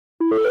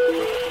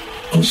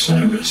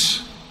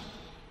Osiris.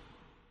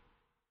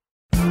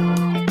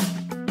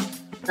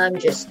 I'm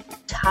just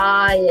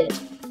tired.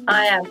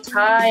 I am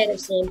tired of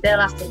seeing bill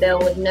after bill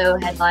with no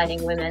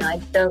headlining women. I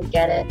don't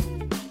get it.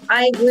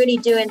 I really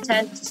do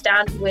intend to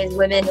stand with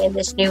women in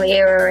this new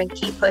era and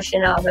keep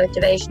pushing our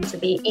motivation to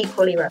be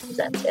equally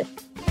represented.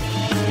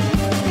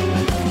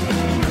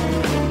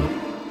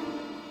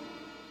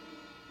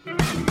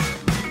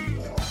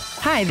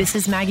 Hi, this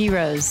is Maggie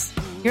Rose.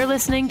 You're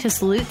listening to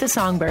Salute the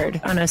Songbird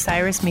on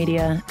Osiris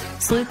Media.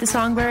 Salute the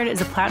Songbird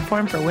is a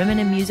platform for women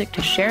in music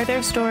to share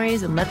their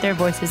stories and let their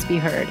voices be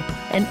heard.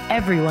 And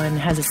everyone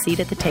has a seat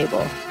at the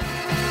table.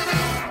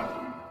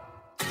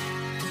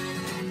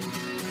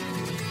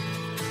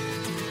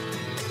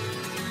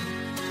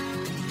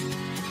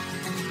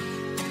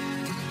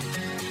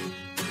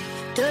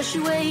 Does she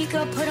wake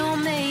up, put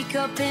on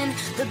makeup in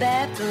the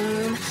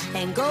bathroom,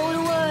 and go to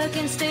work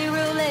and stay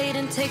real late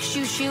and text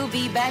you she'll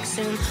be back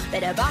soon?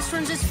 But her boss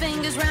runs his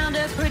fingers round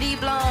her pretty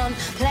blonde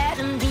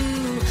platinum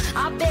blue.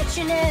 I bet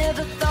you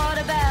never thought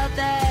about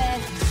that,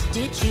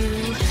 did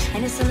you?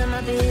 And it's none of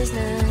my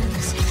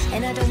business,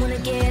 and I don't want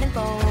to get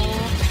involved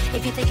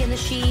if you're thinking that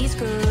she's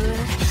good.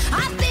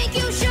 I think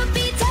you should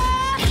be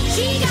tough.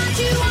 She got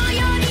you on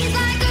your knees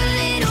like a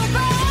little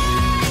boy.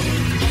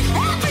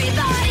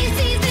 Everybody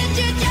sees that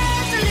you're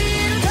just a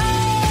little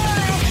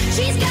toy.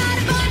 She's got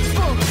a bunch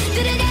full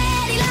to the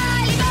daddy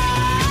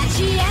lollipop.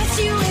 She asks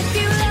you if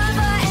you love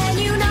her and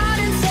you nod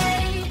and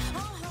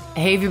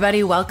say, Hey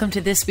everybody, welcome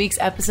to this week's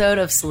episode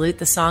of Salute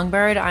the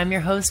Songbird. I'm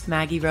your host,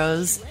 Maggie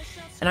Rose,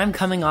 and I'm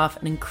coming off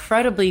an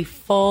incredibly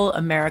full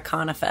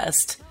Americana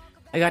Fest.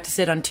 I got to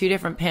sit on two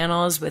different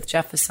panels with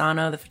Jeff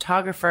Fasano, the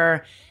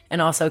photographer,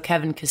 and also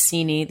Kevin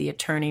Cassini, the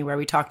attorney, where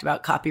we talked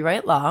about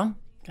copyright law.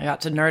 I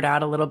got to nerd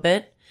out a little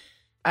bit.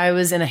 I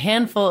was in a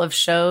handful of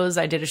shows.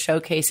 I did a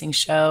showcasing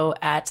show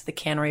at the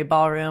Cannery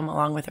Ballroom,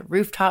 along with a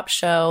rooftop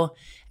show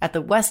at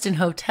the Westin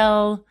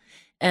Hotel.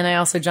 And I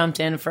also jumped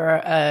in for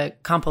a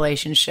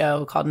compilation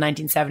show called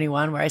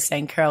 1971, where I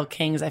sang Carole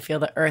King's I Feel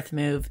the Earth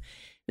Move.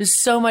 It was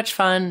so much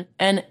fun.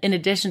 And in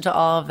addition to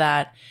all of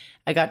that,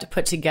 I got to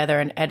put together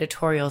an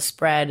editorial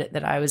spread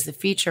that I was the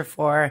feature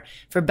for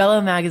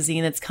Bellow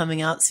Magazine that's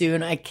coming out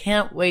soon. I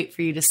can't wait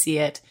for you to see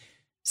it.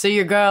 So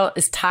your girl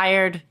is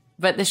tired,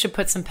 but this should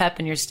put some pep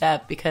in your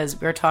step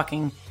because we're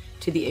talking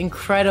to the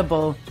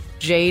incredible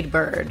Jade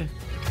Bird.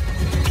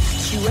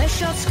 she wears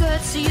short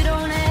skirts so you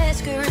don't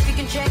ask her if you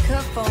can check her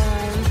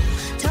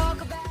phone.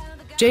 Talk about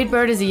Jade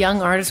Bird is a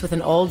young artist with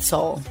an old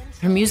soul.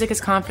 Her music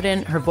is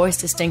confident, her voice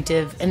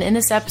distinctive, and in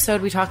this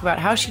episode we talk about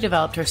how she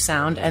developed her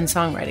sound and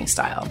songwriting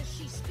style.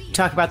 We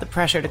talk about the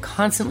pressure to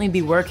constantly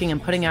be working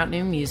and putting out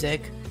new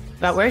music,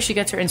 about where she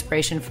gets her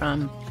inspiration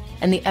from,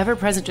 and the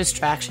ever-present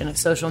distraction of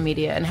social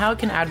media and how it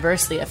can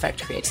adversely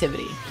affect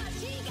creativity.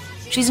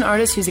 She's an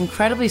artist who's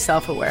incredibly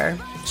self-aware.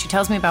 She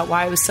tells me about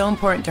why it was so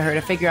important to her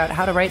to figure out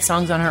how to write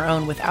songs on her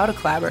own without a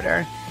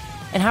collaborator,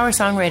 and how her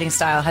songwriting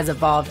style has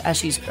evolved as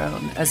she's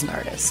grown as an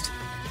artist.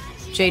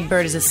 Jade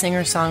Bird is a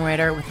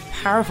singer-songwriter with a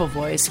powerful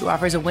voice who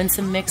offers a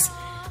winsome mix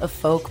of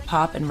folk,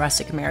 pop, and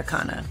rustic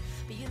Americana.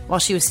 While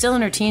she was still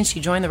in her teens, she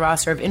joined the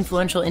roster of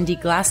influential indie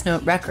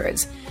Glassnote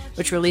Records,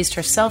 which released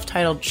her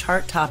self-titled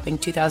chart-topping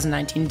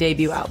 2019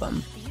 debut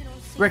album.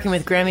 Working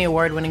with Grammy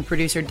Award-winning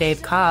producer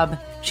Dave Cobb,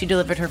 she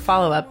delivered her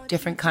follow-up,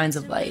 Different Kinds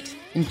of Light,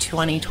 in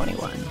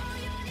 2021.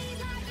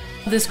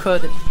 This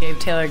quote that gave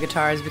Taylor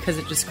guitars because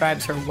it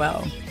describes her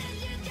well.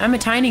 I'm a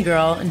tiny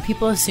girl, and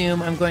people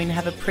assume I'm going to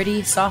have a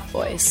pretty, soft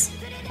voice.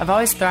 I've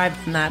always thrived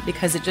from that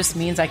because it just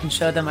means I can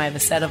show them I have a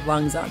set of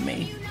lungs on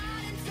me.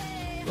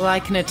 Well, I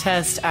can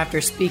attest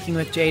after speaking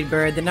with Jade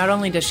Bird that not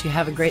only does she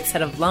have a great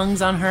set of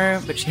lungs on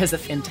her, but she has a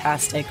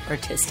fantastic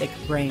artistic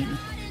brain.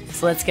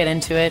 So let's get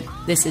into it.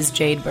 This is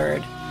Jade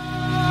Bird.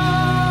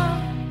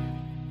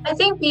 I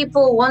think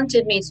people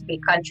wanted me to be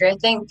country. I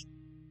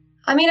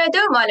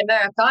don't mind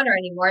Americana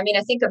anymore.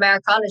 I think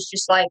Americana is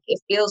just like, it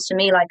feels to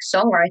me like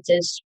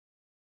songwriters,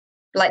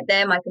 like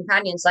they're my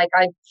companions. Like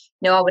I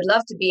would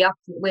love to be up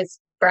with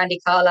Brandi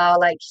Carlile,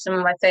 like some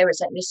of my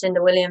favorites like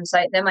Lucinda Williams,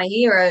 like they're my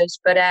heroes.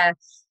 But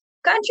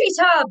country's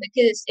hard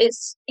because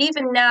it's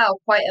even now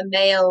quite a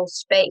male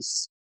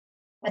space.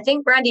 I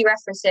think Brandi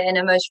referenced it in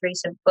her most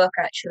recent book,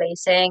 actually,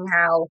 saying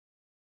how,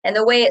 and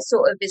the way it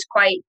sort of is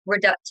quite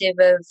reductive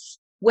of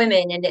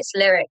women in its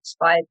lyrics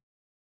by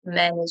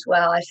men as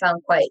well, I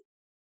found quite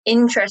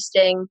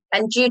interesting.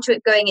 And due to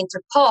it going into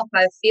pop,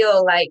 I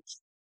feel like,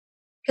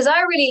 because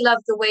I really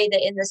loved the way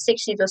that in the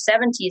 60s or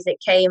 70s it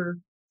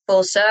came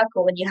full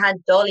circle when you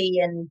had Dolly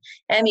and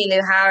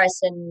Emmylou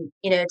Harris and,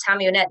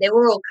 Tammy Wynette. They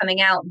were all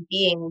coming out and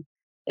being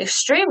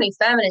extremely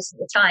feminist at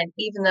the time,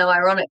 even though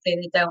ironically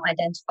they don't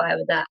identify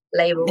with that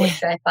label,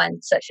 which I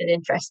find such an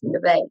interesting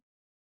debate.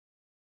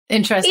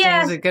 Interesting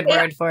is a good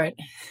word for it.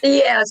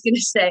 Yeah, I was going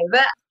to say,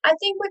 but I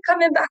think we're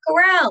coming back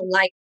around.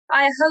 Like,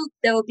 I hope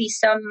there will be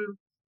some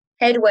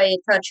headway in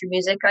country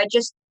music.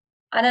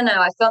 I don't know.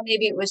 I felt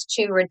maybe it was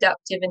too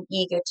reductive and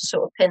eager to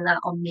sort of pin that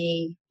on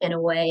me in a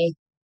way.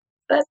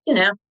 But,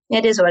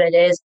 it is what it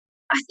is.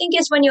 I think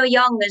it's when you're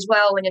young as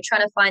well, when you're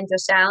trying to find your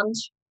sound,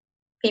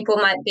 people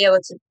might be able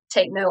to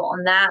take note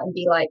on that and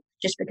be like,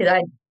 just because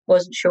I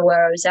wasn't sure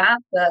where I was at,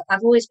 but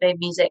I've always made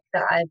music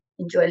that I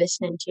enjoy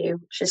listening to,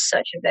 which is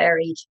such a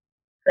varied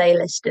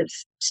playlist of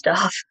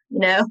stuff, you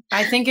know?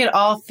 I think it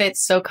all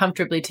fits so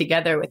comfortably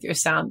together with your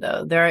sound,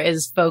 though. There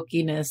is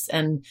folkiness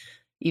and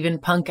even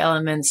punk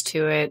elements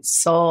to it,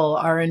 soul,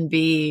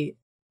 R&B.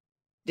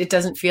 It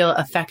doesn't feel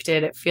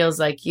affected. It feels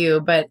like you.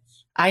 But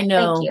I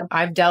know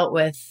I've dealt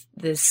with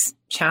this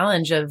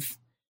challenge of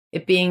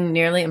it being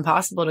nearly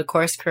impossible to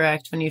course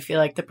correct when you feel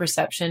like the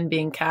perception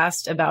being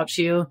cast about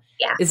you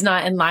is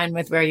not in line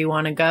with where you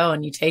want to go,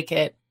 and you take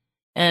it.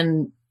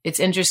 And it's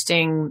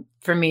interesting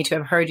for me to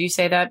have heard you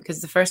say that,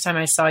 because the first time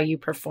I saw you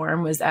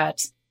perform was at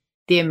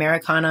the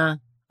Americana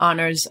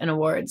Honors and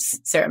Awards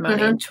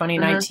ceremony in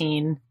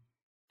 2019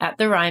 at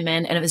the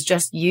Ryman, and it was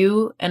just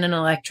you and an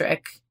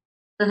electric.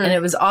 And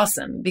it was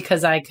awesome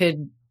because I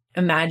could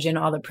imagine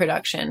all the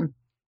production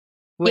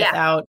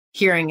without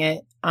hearing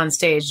it on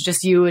stage,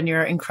 just you and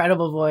your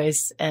incredible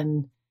voice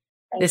and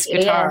this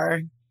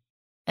guitar.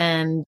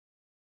 And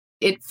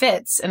it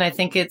fits. And I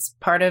think it's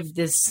part of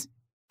this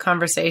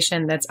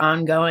conversation that's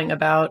ongoing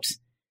about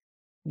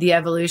the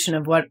evolution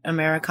of what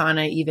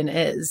Americana even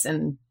is.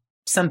 And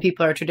some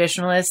people are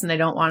traditionalists and they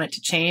don't want it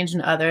to change,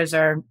 and others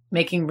are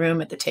making room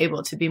at the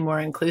table to be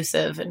more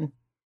inclusive. And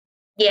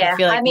I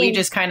feel like we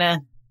just kind of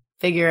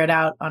figure it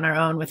out on our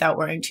own without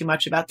worrying too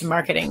much about the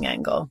marketing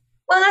angle.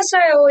 Well, that's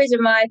why I always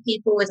admire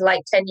people with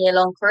like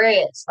 10-year-long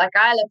careers. Like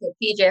I look at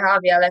PJ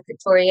Harvey, I look at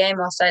Tori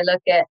Amos, I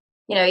look at,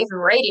 you know, even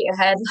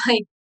Radiohead.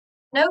 Like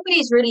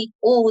nobody's really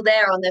all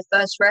there on their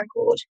first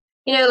record.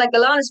 You know, like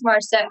Alanis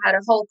Morissette had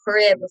a whole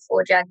career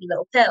before Jagged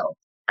Little Pill.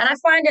 And I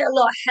find it a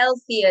lot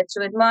healthier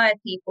to admire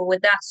people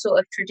with that sort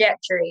of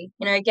trajectory.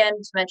 You know, again,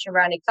 to mention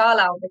Randy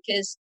Carlyle,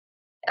 because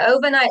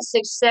overnight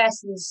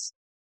success is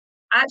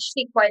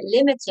actually quite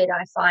limited,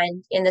 I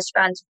find, in the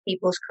span of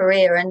people's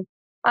career. And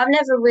I've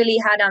never really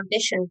had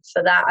ambition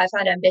for that. I've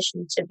had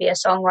ambition to be a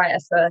songwriter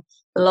for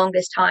the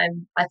longest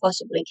time I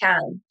possibly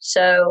can.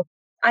 So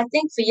I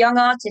think for young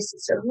artists,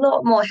 it's a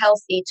lot more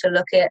healthy to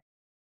look at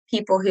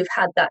people who've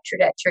had that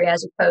trajectory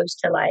as opposed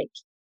to like,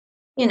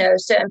 you know,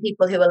 certain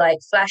people who are like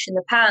flash in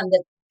the pan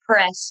that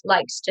press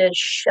likes to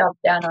shove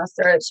down our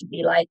throats and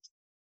be like,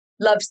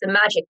 loves the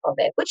magic of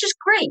it, which is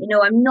great. You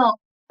know, I'm not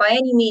by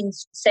any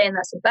means saying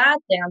that's a bad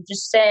thing. I'm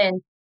just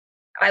saying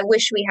I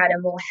wish we had a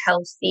more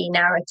healthy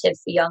narrative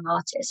for young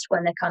artists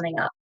when they're coming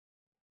up.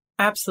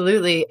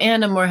 Absolutely.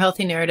 And a more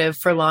healthy narrative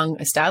for long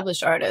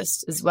established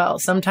artists as well.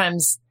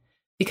 Sometimes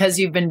because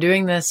you've been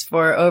doing this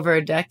for over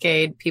a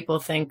decade, people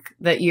think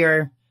that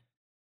you're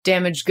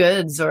damaged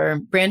goods. Or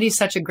Brandy's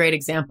such a great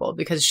example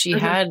because she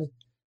had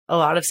a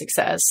lot of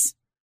success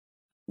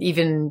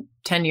even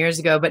 10 years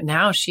ago, but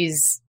now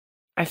she's,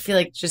 I feel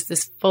like, just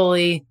this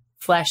fully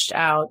fleshed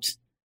out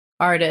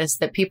artist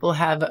that people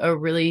have a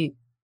really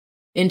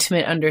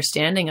intimate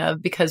understanding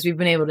of, because we've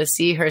been able to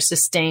see her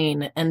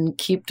sustain and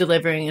keep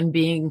delivering and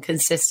being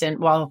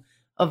consistent while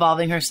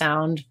evolving her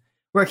sound,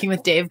 working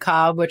with Dave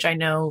Cobb, which I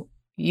know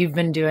you've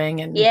been doing.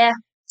 And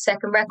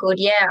second record.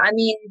 I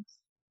mean,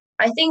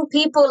 I think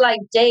people like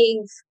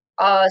Dave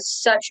are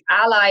such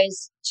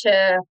allies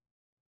to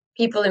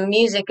people in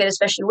music, and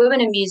especially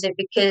women in music,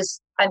 because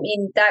I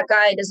mean, that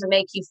guy doesn't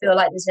make you feel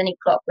like there's any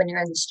clock when you're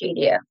in the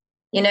studio.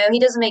 You know, he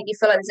doesn't make you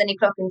feel like there's any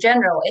clock in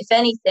general. If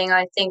anything,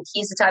 I think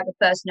he's the type of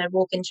person who'd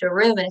walk into a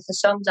room and if the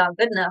songs aren't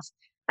good enough,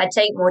 I'd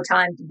take more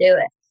time to do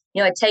it.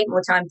 You know, I'd take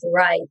more time to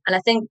write. And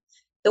I think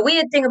the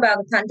weird thing about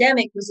the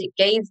pandemic was it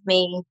gave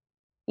me,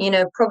 you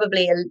know,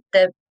 probably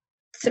the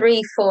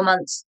 3-4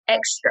 months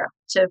extra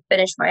to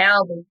finish my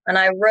album. And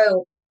I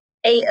wrote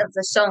 8 of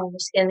the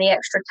songs in the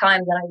extra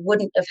time that I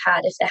wouldn't have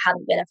had if there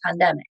hadn't been a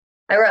pandemic.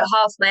 I wrote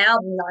half my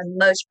album that I'm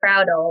most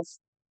proud of,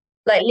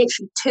 like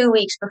literally 2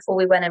 weeks before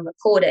we went in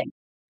recording.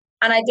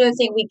 And I don't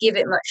think we give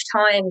it much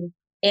time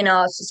in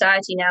our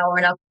society now, or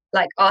in our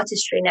like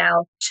artistry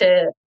now,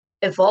 to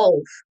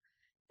evolve,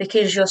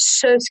 because you're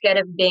so scared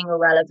of being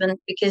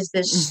irrelevant, because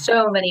there's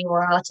so many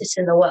more artists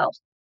in the world.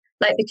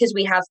 Like, because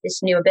we have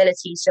this new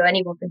ability, so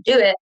anyone can do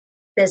it.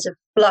 There's a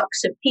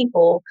flux of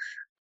people.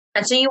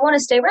 And so you want to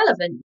stay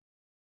relevant.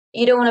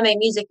 You don't want to make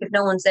music if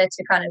no one's there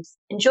to kind of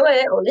enjoy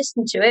it or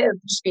listen to it. It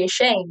would just be a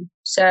shame.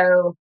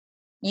 So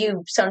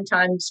you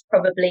sometimes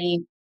probably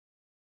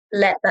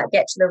let that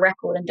get to the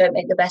record and don't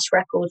make the best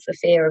record for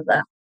fear of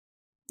that.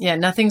 Yeah,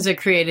 nothing's a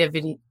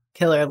creativity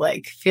killer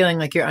like feeling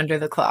like you're under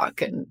the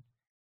clock. And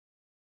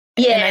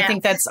I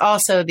think that's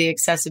also the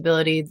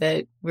accessibility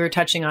that we were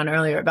touching on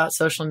earlier about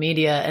social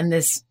media and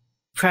this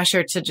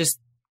pressure to just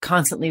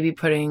constantly be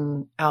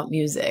putting out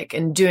music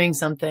and doing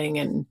something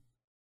and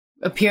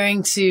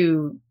appearing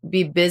to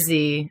be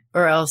busy,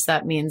 or else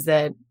that means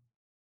that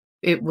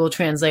it will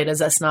translate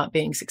as us not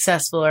being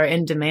successful or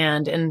in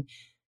demand. And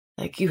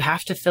like, you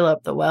have to fill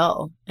up the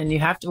well, and you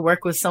have to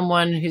work with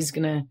someone who's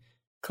going to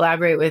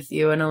collaborate with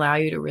you and allow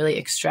you to really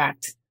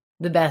extract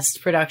the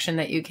best production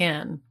that you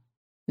can.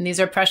 And these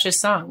are precious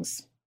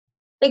songs.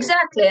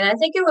 Exactly. And I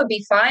think it would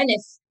be fine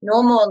if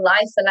normal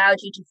life allowed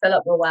you to fill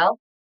up the well.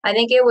 I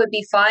think it would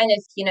be fine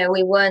if,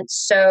 we weren't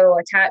so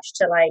attached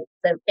to like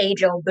the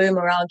age old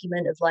boomer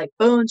argument of like,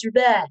 phones are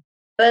bad.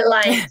 But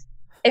like,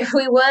 if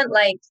we weren't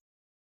like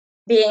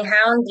being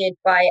hounded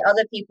by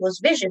other people's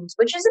visions,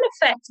 which is in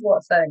effect what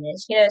a phone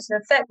is, it's in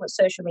effect what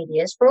social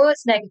media is. For all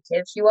its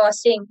negatives, you are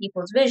seeing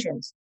people's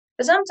visions.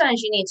 But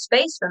sometimes you need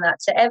space from that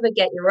to ever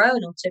get your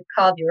own or to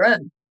carve your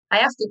own. I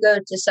have to go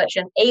to such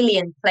an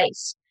alien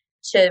place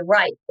to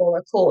write or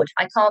record.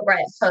 I can't write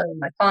at home.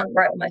 I can't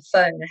write on my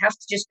phone. I have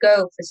to just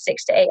go for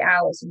 6 to 8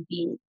 hours and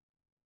be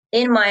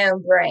in my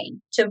own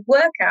brain to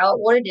work out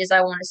what it is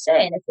I want to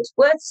say and if it's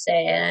worth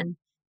saying and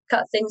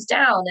cut things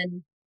down.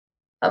 And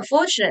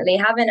unfortunately,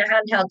 having a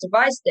handheld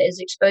device that is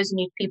exposing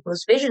you to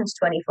people's visions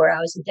 24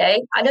 hours a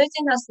day, I don't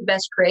think that's the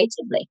best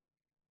creatively.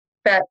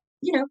 But,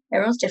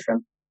 everyone's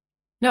different.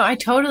 No, I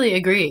totally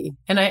agree.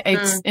 And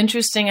it's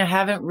interesting. I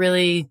haven't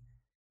really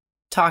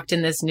talked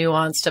in this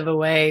nuanced of a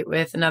way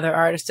with another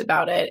artist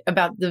about it,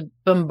 about the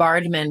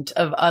bombardment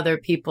of other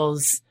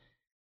people's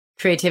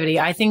creativity.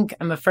 I think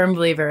I'm a firm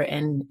believer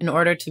in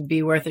order to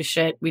be worth a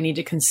shit, we need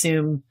to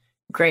consume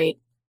great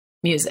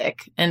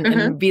music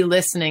and be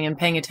listening and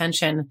paying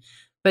attention.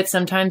 But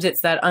sometimes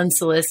it's that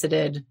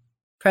unsolicited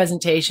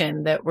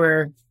presentation that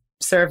we're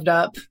served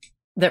up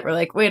that we're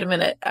like, wait a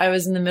minute, I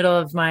was in the middle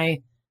of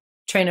my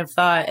train of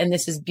thought and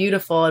this is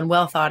beautiful and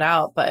well thought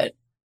out, but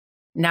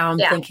now I'm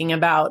thinking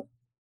about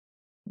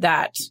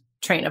that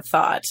train of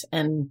thought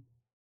and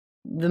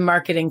the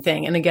marketing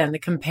thing. And again, the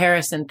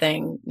comparison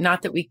thing,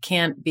 not that we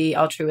can't be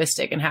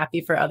altruistic and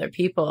happy for other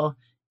people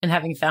and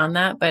having found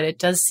that, but it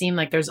does seem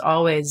like there's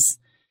always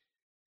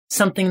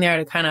something there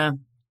to kind of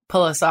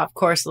pull us off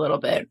course a little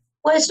bit.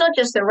 Well, it's not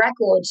just the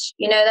records,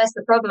 that's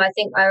the problem. I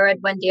think I read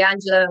when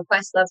D'Angelo and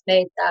Questlove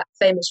made that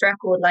famous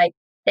record, like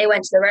they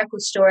went to the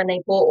record store and they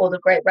bought all the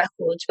great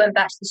records, went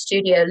back to the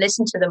studio,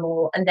 listened to them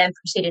all, and then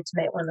proceeded to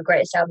make one of the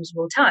greatest albums of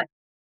all time.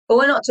 But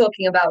we're not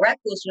talking about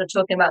records. We're not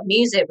talking about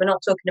music. We're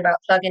not talking about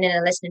plugging in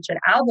and listening to an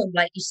album.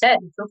 Like you said,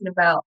 we're talking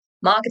about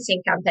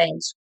marketing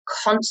campaigns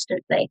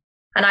constantly.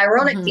 And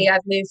ironically,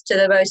 I've moved to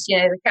the most,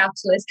 the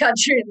capitalist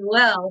country in the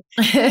world.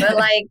 But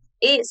like,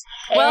 it's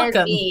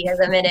heavy as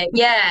a minute.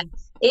 Yeah,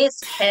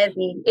 it's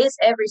heavy. It's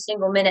every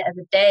single minute of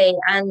the day.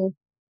 And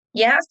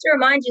you have to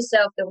remind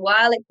yourself that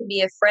while it can be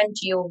a friend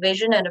to your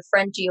vision and a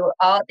friend to your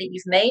art that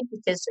you've made,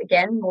 because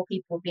again, more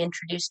people will be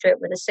introduced to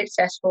it with a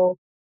successful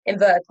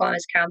inverted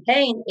commas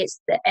campaign, it's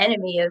the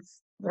enemy of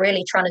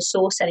really trying to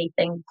source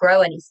anything,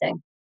 grow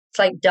anything. It's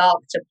like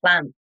dark to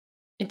plant.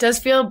 It does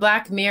feel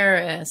Black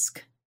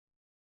Mirror-esque.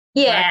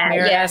 Yeah, Black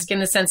Mirror-esque in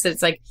the sense that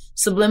it's like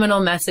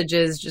subliminal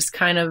messages just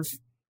kind of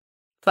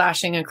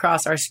flashing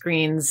across our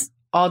screens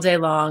all day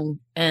long.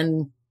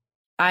 And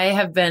I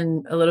have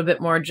been a little bit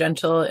more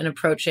gentle in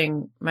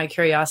approaching my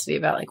curiosity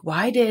about like,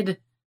 why did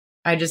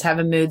I just have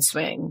a mood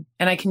swing?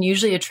 And I can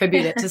usually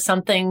attribute it to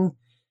something.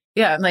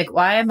 Yeah, I'm like,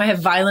 why am I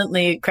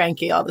violently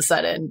cranky all of a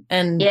sudden?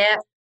 And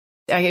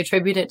I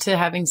attribute it to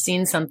having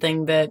seen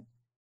something that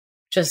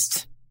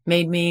just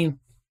made me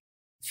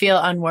feel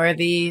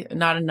unworthy,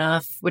 not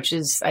enough, which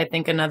is, I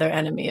think, another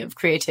enemy of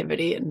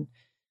creativity. And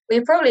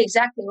you're probably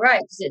exactly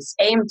right, because it's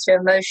aimed to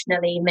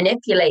emotionally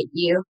manipulate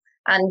you.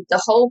 And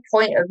the whole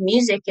point of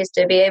music is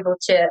to be able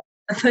to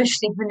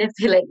emotionally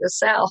manipulate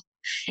yourself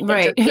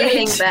into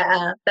feeling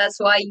better. That's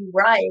why you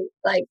write,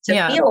 like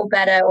to feel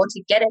better or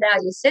to get it out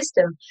of your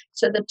system.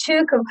 So the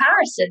two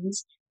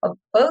comparisons are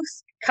both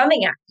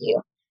coming at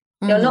you.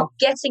 You're not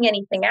getting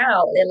anything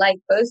out. They're like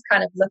both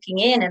kind of looking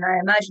in. And I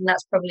imagine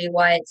that's probably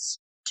why it's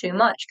too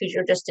much, because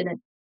you're just in a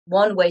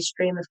one-way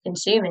stream of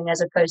consuming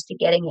as opposed to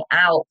getting it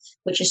out,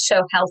 which is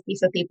so healthy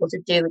for people to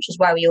do, which is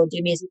why we all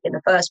do music in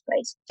the first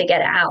place, to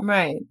get it out.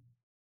 Right.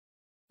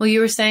 Well, you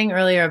were saying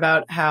earlier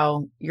about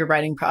how your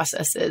writing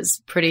process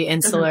is pretty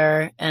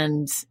insular,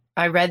 and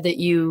I read that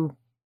you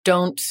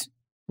don't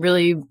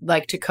really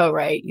like to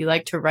co-write. You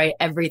like to write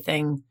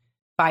everything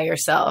by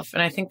yourself.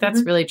 And I think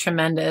that's really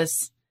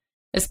tremendous,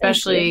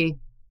 especially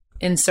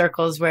in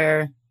circles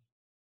where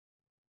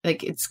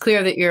like it's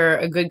clear that you're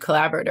a good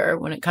collaborator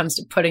when it comes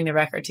to putting the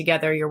record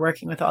together. You're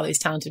working with all these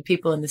talented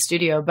people in the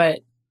studio, but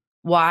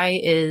why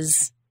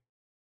is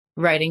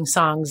writing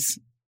songs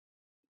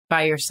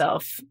by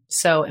yourself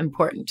so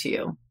important to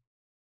you?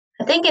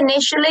 I think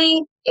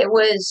initially it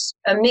was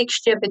a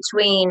mixture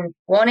between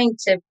wanting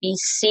to be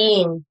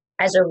seen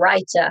as a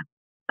writer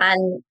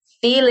and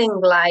feeling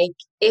like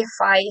if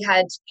I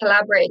had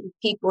collaborated with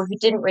people who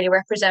didn't really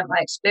represent my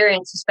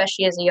experience,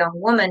 especially as a young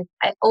woman,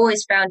 I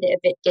always found it a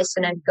bit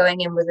dissonant going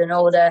in with an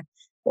older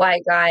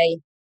white guy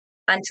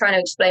and trying to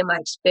explain my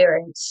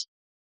experience.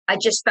 I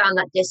just found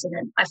that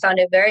dissonant. I found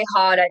it very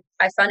hard.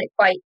 I found it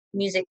quite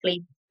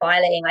musically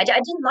violating. I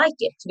didn't like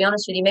it, to be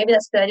honest with you. Maybe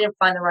that's because I didn't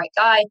find the right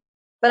guy.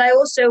 But I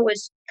also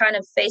was kind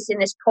of facing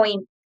this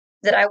point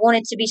that I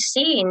wanted to be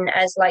seen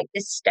as like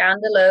this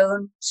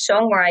standalone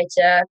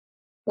songwriter,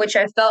 which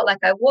I felt like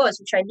I was,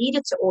 which I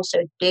needed to also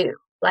do.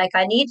 Like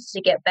I needed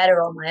to get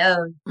better on my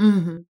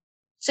own.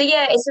 So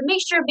yeah, it's a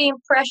mixture of being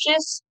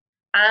precious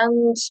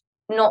and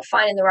not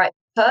finding the right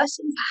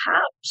person,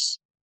 perhaps.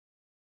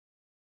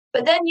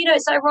 But then,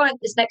 it's ironic.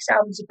 This next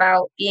album's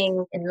about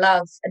being in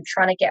love and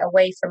trying to get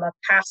away from a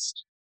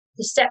past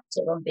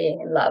perspective on being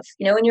in love.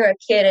 When you're a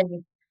kid and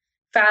your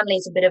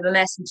family's a bit of a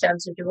mess in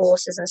terms of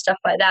divorces and stuff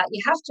like that,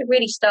 you have to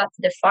really start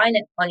to define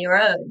it on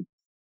your own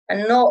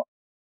and not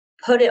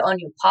put it on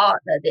your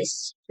partner,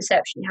 this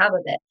perception you have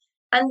of it.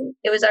 And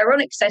it was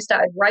ironic because I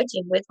started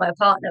writing with my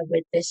partner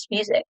with this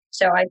music.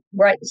 So I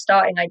write the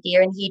starting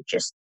idea and he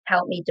just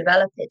helped me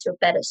develop it to a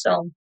better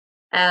song.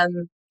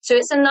 So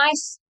it's a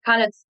nice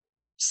kind of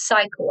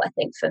cycle, I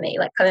think, for me,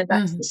 like coming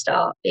back to the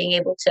start, being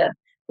able to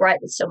write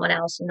with someone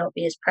else and not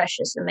be as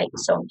precious and make the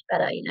songs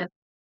better,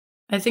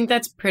 I think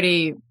that's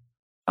pretty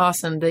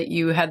awesome that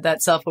you had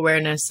that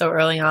self-awareness so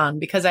early on,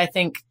 because I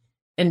think,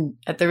 and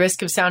at the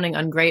risk of sounding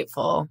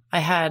ungrateful, I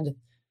had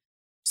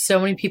so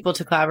many people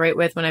to collaborate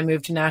with when I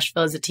moved to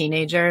Nashville as a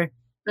teenager.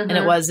 And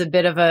it was a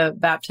bit of a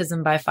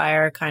baptism by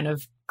fire kind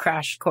of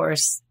crash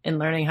course in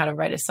learning how to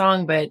write a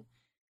song, but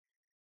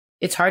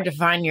it's hard to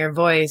find your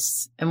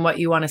voice and what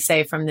you want to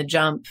say from the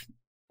jump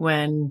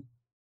when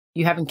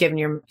you haven't given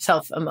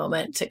yourself a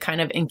moment to kind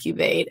of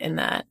incubate in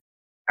that.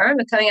 I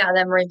remember coming out of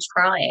them rooms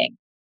crying.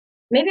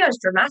 Maybe I was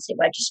dramatic,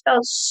 but I just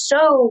felt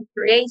so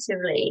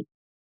creatively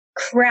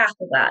crap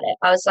about it.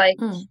 I was like,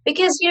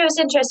 because, it's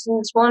interesting.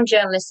 This one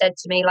journalist said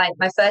to me, like,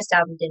 my first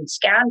album didn't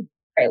scan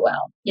very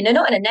well,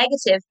 not in a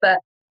negative, but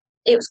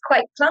it was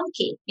quite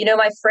clunky,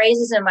 my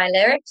phrases and my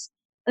lyrics.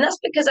 And that's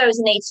because I was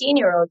an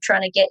 18-year-old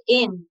trying to get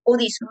in all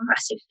these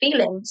massive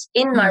feelings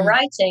in my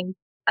writing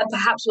and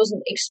perhaps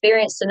wasn't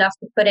experienced enough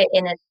to put it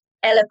in an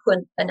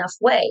eloquent enough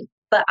way.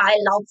 But I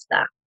love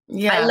that.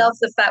 Yeah. I love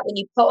the fact when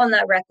you put on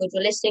that record,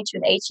 you're listening to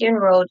an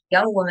 18-year-old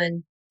young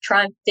woman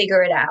try and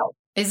figure it out.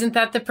 Isn't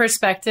that the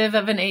perspective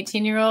of an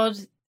 18-year-old?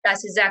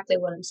 That's exactly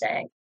what I'm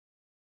saying.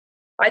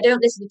 I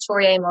don't listen to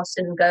Tori Amos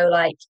and go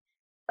like,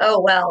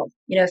 oh, well,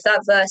 if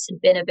that verse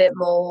had been a bit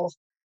more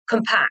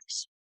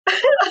compact.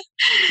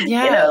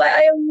 Yeah.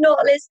 I am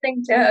not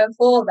listening to her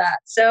for that.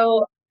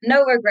 So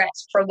no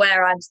regrets from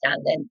where I'm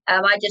standing.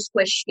 I just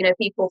wish,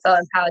 people felt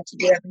empowered to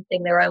do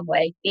everything their own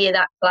way, be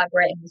that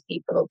collaborating with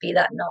people or be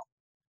that not.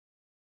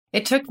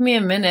 It took me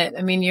a minute.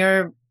 I mean,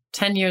 you're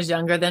 10 years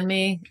younger than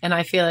me, and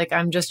I feel like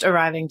I'm just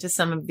arriving to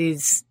some of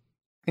these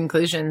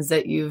conclusions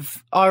that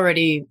you've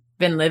already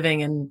been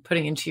living and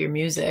putting into your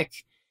music.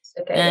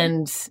 Okay.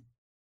 And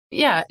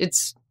yeah,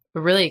 it's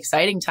a really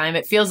exciting time.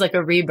 It feels like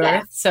a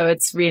rebirth. So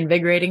it's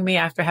reinvigorating me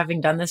after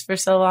having done this for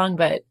so long,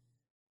 but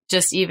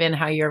just even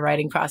how your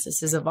writing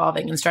process is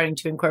evolving and starting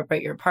to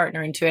incorporate your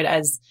partner into it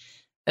as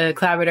a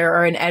collaborator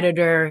or an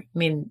editor. I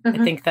mean, I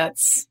think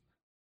that's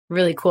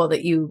really cool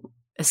that you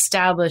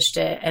established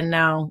it and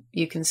now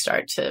you can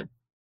start to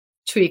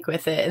tweak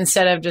with it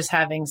instead of just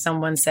having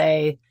someone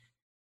say,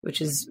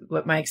 which is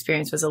what my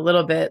experience was a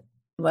little bit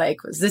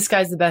like, was this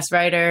guy's the best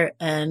writer,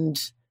 and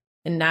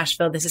in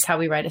Nashville, this is how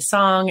we write a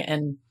song,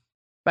 and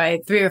by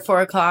 3 or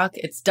 4 o'clock,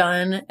 it's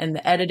done. And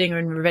the editing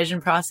and revision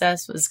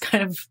process was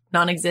kind of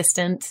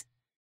non-existent.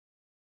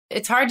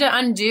 It's hard to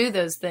undo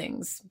those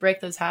things, break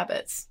those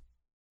habits.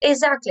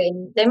 Exactly.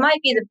 They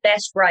might be the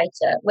best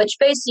writer, which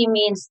basically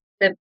means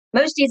the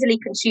most easily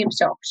consumed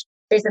songs.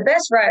 Is the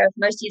best writer of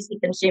most easily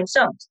consumed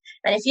songs.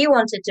 And if you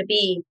wanted to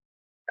be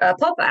a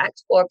pop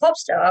act or a pop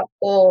star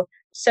or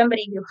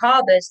somebody who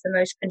harbors the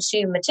most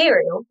consumed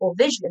material or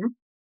vision,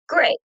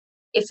 great.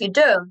 If you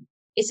don't,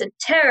 it's a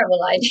terrible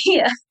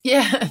idea.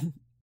 Yeah.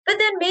 But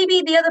then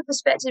maybe the other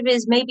perspective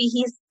is maybe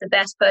he's the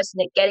best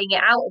person at getting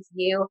it out of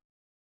you.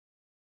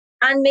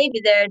 And maybe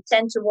there are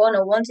 10 to 1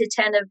 or 1 to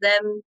 10 of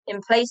them in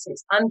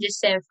places. I'm just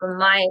saying from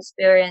my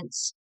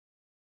experience,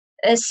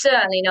 it's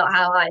certainly not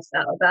how I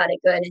felt about it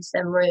going into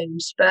them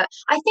rooms. But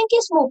I think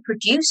it's more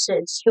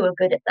producers who are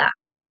good at that.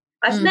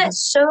 I've met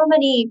so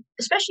many,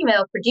 especially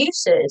male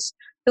producers,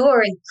 who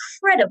are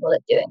incredible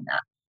at doing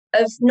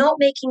that, of not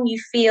making you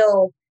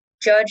feel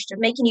judged, of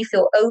making you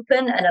feel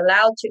open and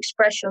allowed to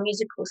express your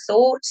musical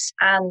thoughts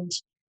and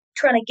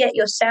trying to get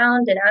your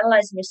sound and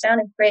analyzing your sound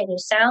and creating your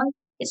sound.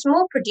 It's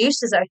more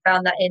producers I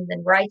found that in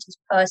than writers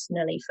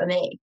personally for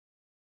me.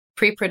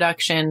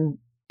 Pre-production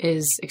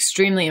is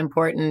extremely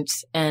important,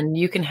 and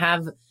you can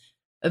have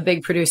a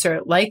big producer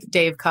like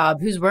Dave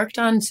Cobb, who's worked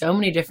on so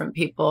many different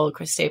people,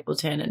 Chris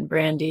Stapleton and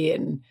Brandy,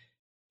 and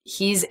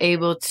he's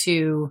able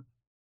to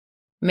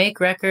make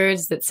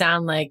records that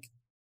sound like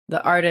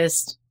the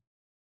artist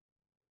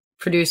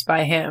produced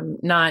by him,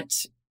 not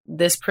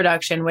this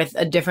production with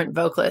a different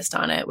vocalist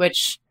on it,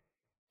 which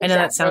I know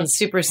that sounds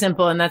super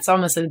simple and that's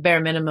almost the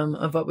bare minimum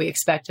of what we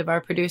expect of our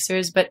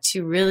producers, but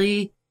to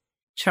really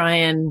try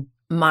and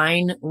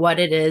mine what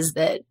it is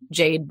that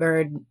Jade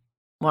Bird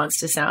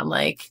wants to sound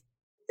like.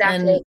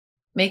 Exactly. And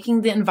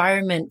making the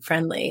environment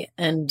friendly.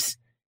 And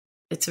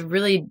it's a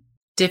really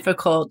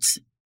difficult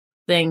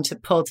thing to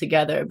pull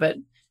together, but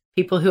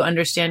people who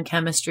understand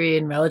chemistry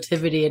and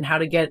relativity and how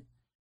to get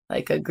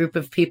like a group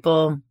of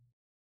people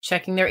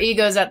checking their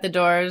egos at the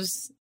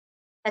doors.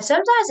 And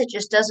sometimes it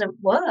just doesn't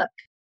work.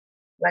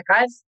 Like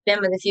I've been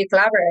with a few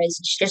collaborators,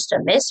 it's just a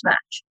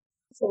mismatch.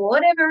 For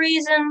whatever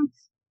reason,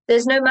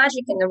 there's no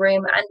magic in the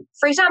room. And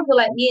for example,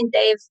 like me and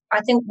Dave,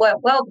 I think work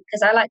well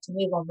because I like to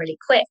move on really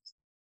quick.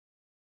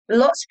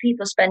 Lots of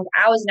people spend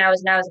hours and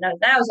hours and hours and hours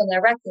and hours on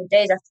their record,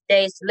 days after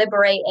days,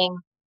 deliberating.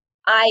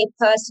 I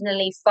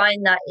personally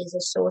find that is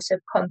a source of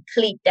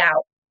complete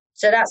doubt.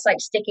 So that's like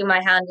sticking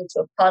my hand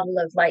into a puddle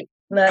of like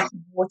murky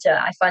water.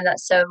 I find that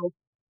so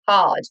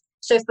hard.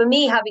 So for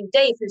me, having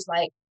Dave, who's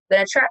like, we're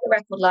going to track the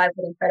record live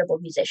with incredible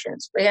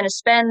musicians. We're going to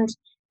spend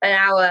an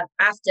hour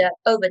after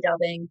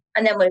overdubbing,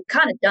 and then we're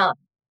kind of done.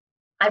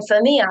 And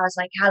for me, I was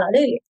like,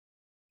 hallelujah.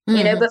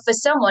 You know, but for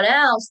someone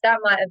else, that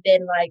might have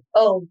been like,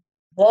 oh,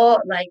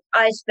 what? Like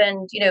I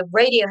spend, you know,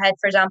 Radiohead,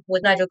 for example,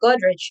 with Nigel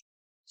Godrich,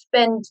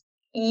 spend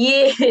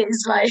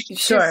years like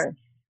Sure.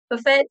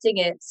 perfecting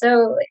it.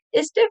 So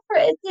it's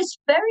different. It's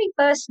very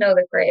personal,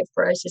 the creative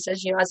process,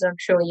 as I'm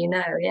sure you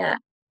know. Yeah.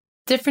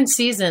 Different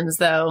seasons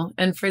though.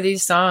 And for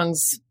these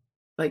songs,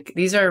 like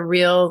these are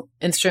real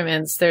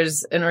instruments.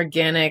 There's an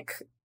organic,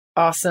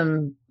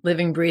 awesome,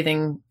 living,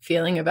 breathing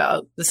feeling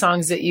about the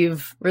songs that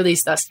you've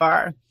released thus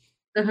far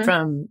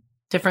from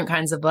different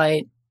kinds of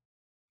light.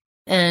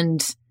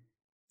 And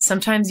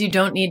sometimes you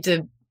don't need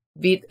to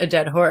beat a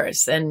dead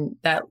horse, and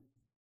that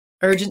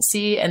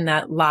urgency and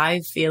that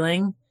live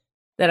feeling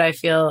that I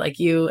feel like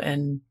you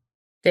and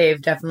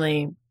Dave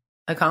definitely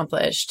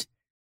accomplished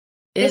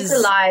is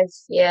alive.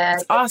 Yeah.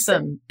 It's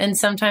awesome. And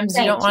sometimes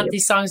you don't want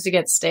these songs to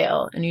get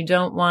stale, and you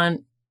don't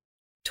want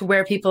to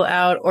wear people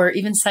out or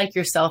even psych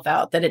yourself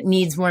out that it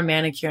needs more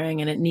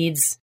manicuring and it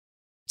needs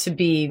to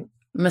be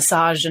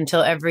massaged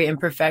until every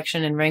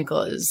imperfection and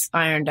wrinkle is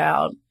ironed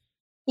out.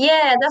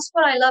 Yeah, that's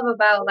what I love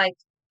about, like,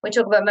 when we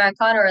talk about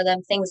Americana or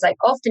them things, like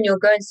often you'll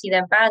go and see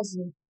them bands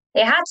and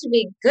they had to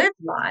be good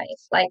live.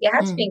 Like it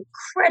had to be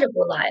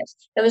incredible live.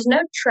 There was no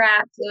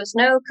trap. There was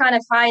no kind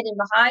of hiding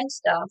behind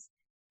stuff.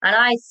 And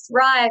I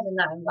thrive in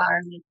that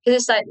environment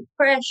because it's like the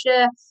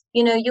pressure,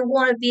 you know, you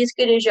want to be as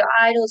good as your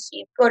idol. So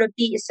you've got to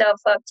beat yourself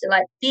up to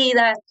like be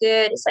that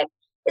good. It's like,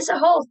 it's a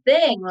whole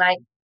thing. Like,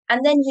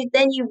 and then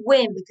you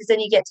win because then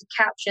you get to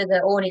capture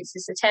the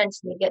audience's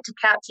attention. You get to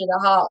capture the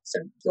hearts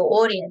of your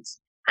audience.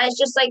 And it's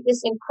just like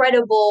this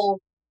incredible,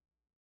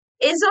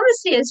 it's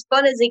honestly as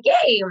fun as a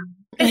game.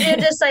 Because you're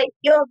just like,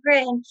 you're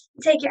great, you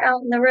take it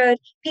out on the road.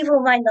 People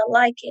might not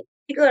like it.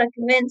 You got to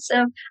convince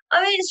them.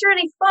 I mean, it's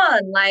really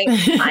fun. Like,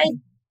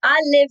 I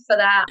live for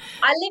that.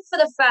 I live for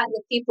the fact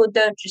that people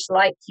don't just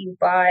like you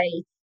by,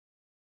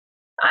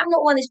 I'm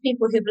not one of these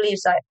people who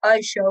believes like,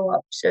 I show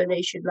up so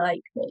they should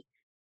like me.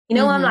 You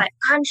know, I'm like,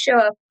 I'm show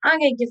up, I'm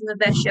going to give them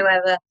the best show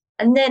ever,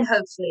 and then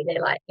hopefully they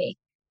like me.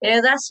 You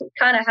know, that's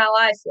kind of how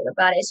I feel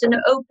about it. It's an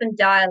open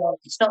dialogue.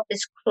 It's not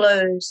this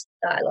closed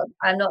dialogue.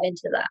 I'm not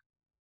into that.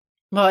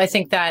 Well, I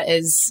think that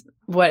is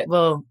what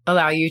will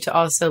allow you to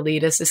also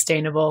lead a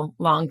sustainable,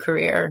 long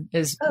career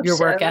is your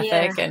work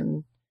ethic.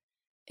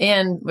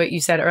 And what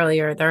you said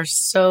earlier, there are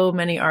so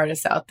many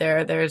artists out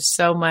there. There's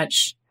so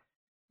much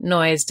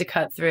noise to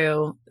cut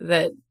through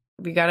that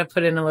we got to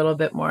put in a little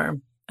bit more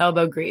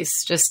elbow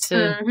grease just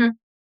to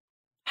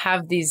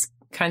have these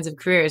kinds of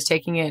careers,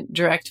 taking it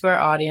direct to our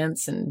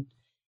audience, and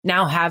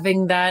now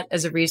having that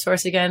as a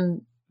resource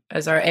again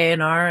as our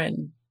A&R,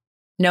 and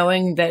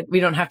knowing that we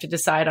don't have to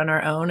decide on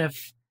our own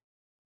if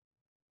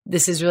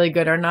this is really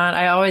good or not.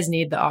 I always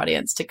need the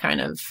audience to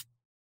kind of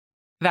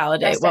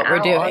validate what we're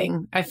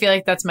doing. I feel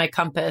like that's my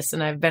compass,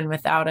 and I've been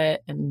without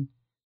it. And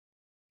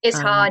it's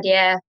hard,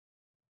 yeah.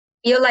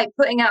 You're like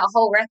putting out a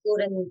whole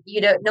record and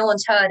no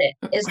one's heard it.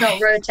 It's not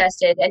road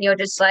tested, and you're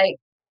just like,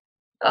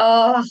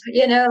 oh,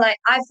 you know, like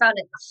I found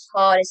it the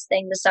hardest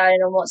thing deciding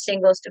on what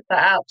singles to put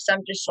out, because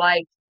I'm just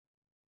like,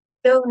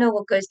 don't know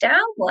what goes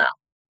down well.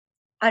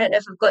 I don't know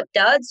if I've got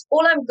duds.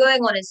 All I'm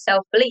going on is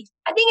self-belief.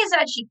 I think it's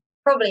actually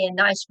probably a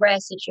nice rare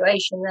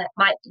situation that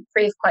might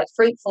prove quite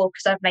fruitful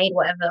because I've made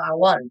whatever I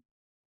want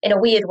in a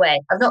weird way.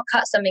 I've not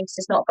cut something because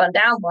it's not gone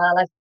down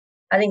well.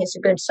 I think it's a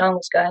good song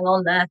that's going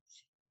on there.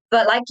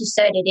 But like you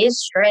said, it is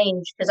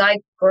strange because I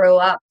grew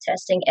up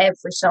testing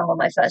every song on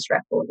my first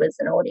record with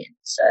an audience.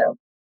 So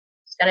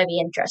it's going to be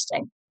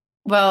interesting.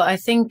 Well, I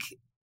think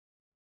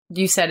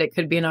you said it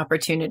could be an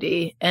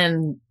opportunity,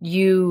 and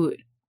you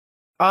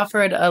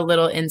offered a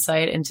little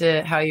insight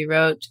into how you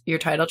wrote your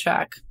title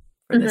track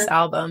for this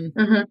album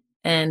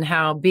and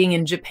how being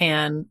in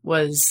Japan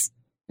was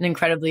an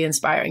incredibly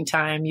inspiring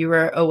time. You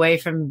were away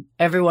from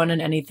everyone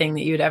and anything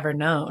that you'd ever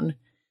known.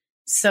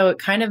 So it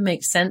kind of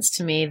makes sense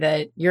to me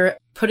that you're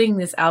putting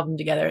this album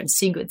together and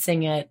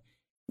sequencing it,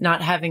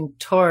 not having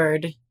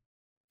toured,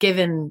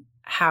 given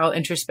how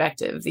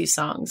introspective these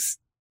songs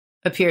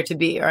appear to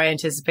be, or I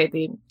anticipate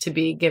them to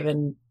be,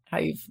 given how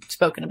you've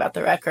spoken about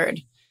the record.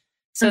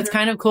 So it's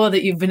kind of cool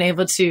that you've been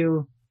able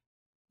to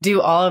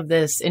do all of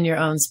this in your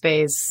own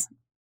space,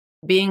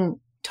 being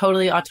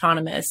totally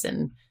autonomous.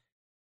 And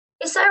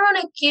it's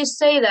ironic you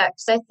say that,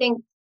 because I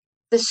think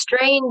the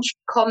strange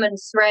common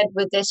thread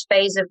with this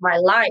phase of my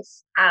life,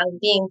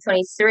 being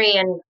 23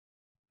 and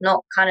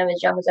not kind of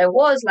as young as I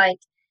was, like,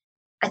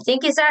 I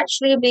think it's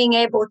actually being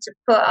able to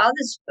put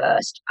others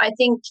first. I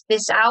think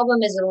this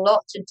album is a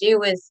lot to do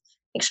with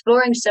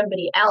exploring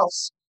somebody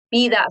else.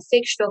 be that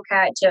fictional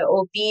character,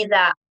 or be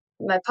that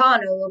my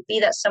partner, or be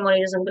that someone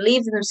who doesn't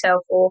believe in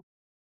themselves, or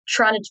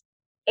trying to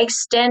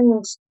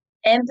extend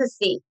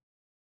empathy.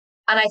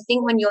 And I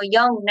think when you're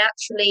young,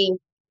 naturally,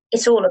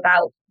 it's all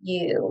about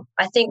you.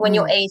 I think when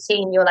you're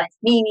 18, you're like,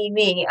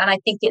 me. And I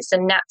think it's a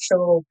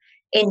natural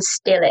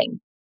instilling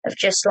of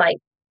just like,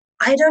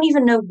 I don't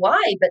even know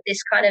why, but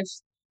this kind of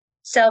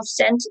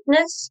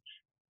self-centeredness.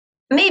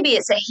 Maybe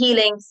it's a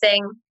healing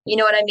thing. You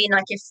know what I mean?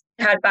 Like if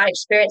you had bad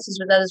experiences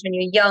with others when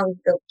you're young,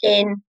 go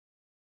in,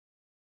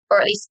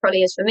 or at least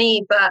probably is for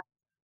me, but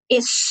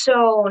it's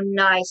so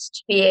nice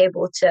to be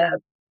able to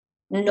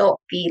not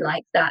be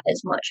like that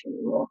as much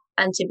anymore,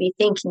 and to be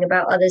thinking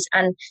about others.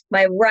 And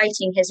my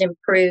writing has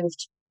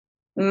improved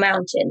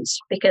mountains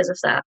because of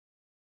that.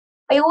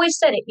 I always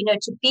said it,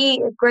 to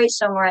be a great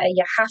songwriter,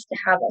 you have to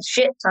have a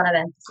shit ton of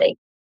empathy.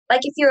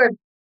 Like if you're,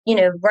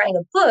 writing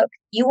a book,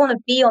 you want to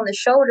be on the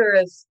shoulder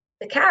of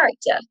the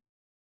character.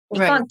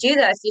 You can't do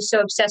that if you're so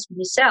obsessed with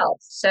yourself.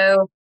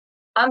 So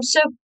I'm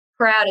so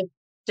proud of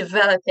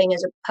developing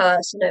as a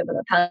person over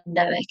the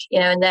pandemic,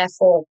 and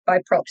therefore by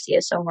proxy a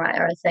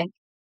songwriter, I think.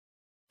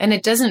 And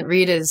it doesn't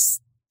read as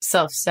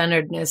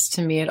self-centeredness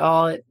to me at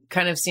all. It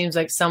kind of seems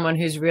like someone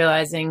who's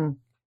realizing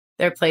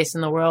their place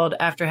in the world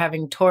after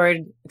having toured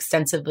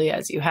extensively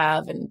as you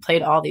have and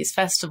played all these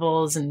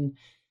festivals, and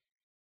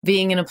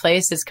being in a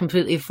place that's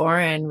completely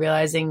foreign,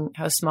 realizing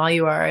how small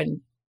you are and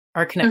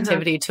our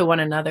connectivity to one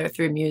another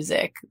through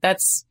music.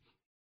 That's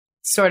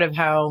sort of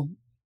how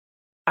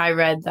I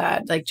read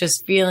that, like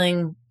just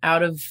feeling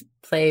out of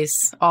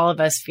place, all of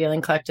us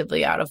feeling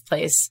collectively out of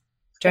place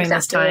during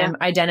this time,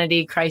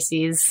 identity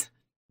crises.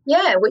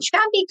 Yeah, which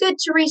can be good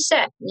to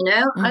reset,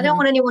 I don't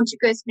want anyone to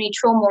go through any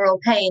trauma or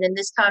pain, and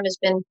this time has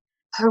been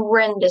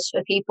horrendous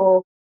for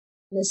people,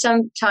 and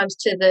sometimes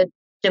to the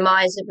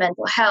demise of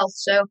mental health.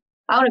 So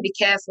I want to be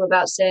careful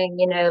about saying,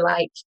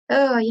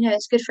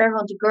 it's good for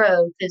everyone to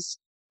grow, because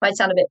it might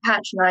sound a bit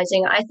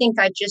patronizing. I think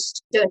I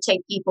just don't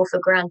take people for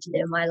granted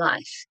in my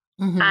life.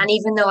 And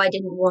even though I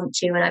didn't want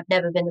to, and I've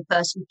never been the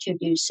person to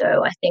do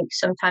so, I think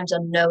sometimes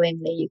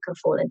unknowingly you can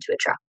fall into a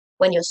trap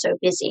when you're so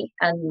busy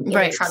and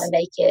trying to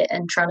make it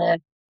and trying to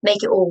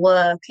make it all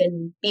work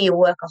and be a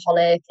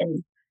workaholic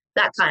and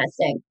that kind of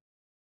thing.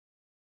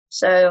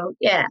 So,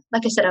 yeah,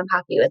 like I said, I'm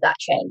happy with that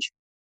change.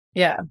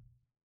 Yeah.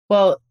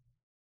 Well,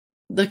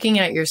 looking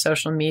at your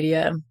social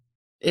media,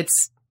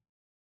 it's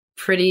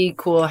pretty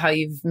cool how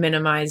you've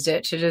minimized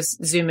it to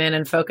just zoom in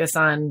and focus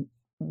on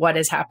what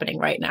is happening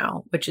right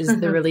now, which is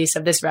the release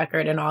of this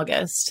record in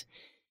August,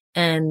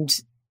 and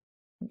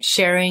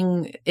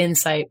sharing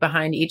insight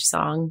behind each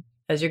song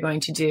as you're going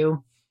to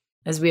do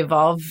as we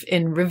evolve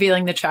in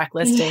revealing the track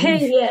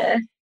listing. Yeah.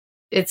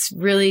 It's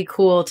really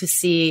cool to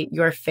see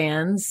your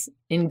fans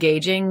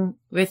engaging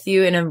with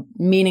you in a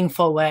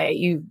meaningful way.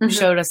 You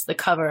showed us the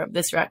cover of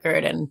this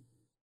record, and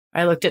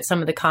I looked at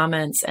some of the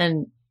comments,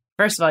 and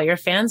first of all, your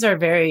fans are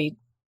very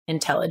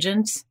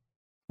intelligent.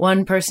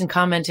 One person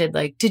commented,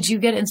 like, did you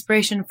get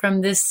inspiration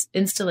from this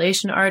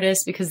installation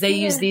artist? Because they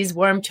use these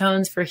warm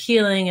tones for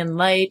healing and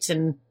light.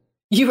 And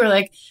you were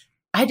like,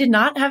 I did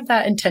not have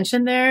that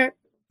intention there,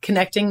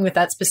 connecting with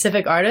that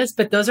specific artist,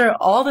 but those are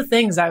all the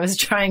things I was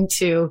trying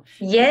to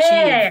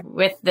achieve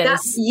with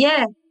this.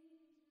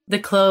 The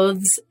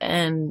clothes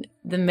and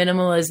the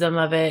minimalism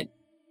of it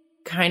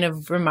kind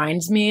of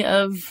reminds me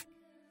of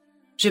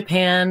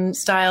Japan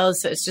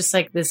styles. So it's just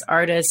like this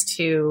artist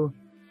who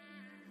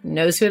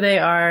knows who they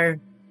are,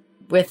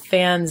 with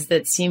fans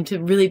that seem to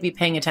really be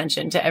paying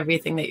attention to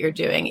everything that you're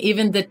doing.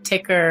 Even the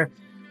ticker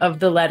of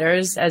the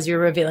letters as you're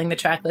revealing the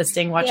track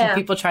listing, watching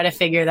people try to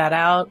figure that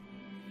out.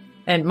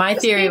 And my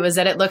theory was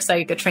that it looks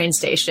like a train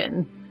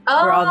station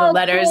where all the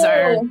letters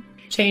are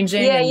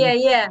changing.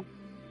 Yeah.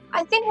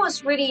 I think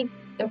what's really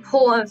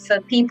important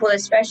for people,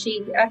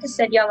 especially, like I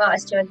said, young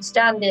artists, to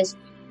understand is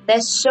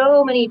there's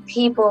so many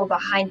people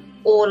behind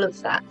all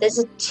of that. There's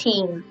a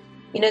team.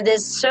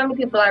 There's so many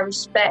people I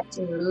respect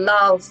and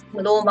love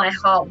with all my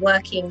heart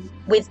working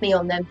with me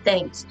on them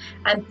things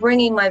and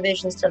bringing my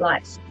visions to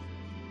life.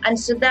 And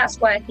so that's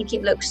why I think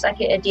it looks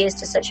like it adheres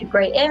to such a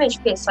great image.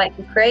 It's like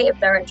the creative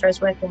director I was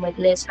working with,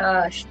 Liz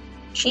Hirsch.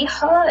 She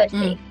heard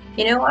me.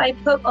 I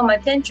put on my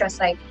Pinterest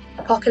like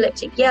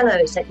apocalyptic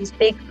yellows, like these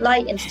big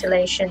light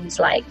installations.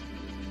 Like,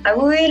 I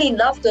really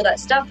loved all that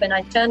stuff. And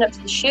I turned up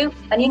to the shoot,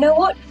 and you know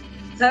what?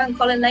 Her and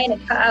Colin Lane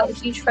had cut out a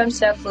huge foam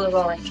circle of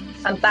orange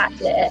and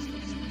backlit it.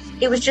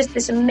 It was just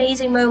this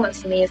amazing moment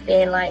for me of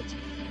being like,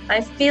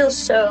 I feel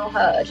so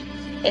heard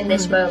in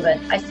this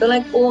moment. I feel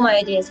like all my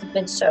ideas have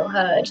been so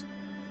heard,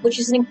 which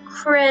is an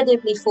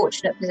incredibly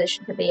fortunate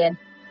position to be in.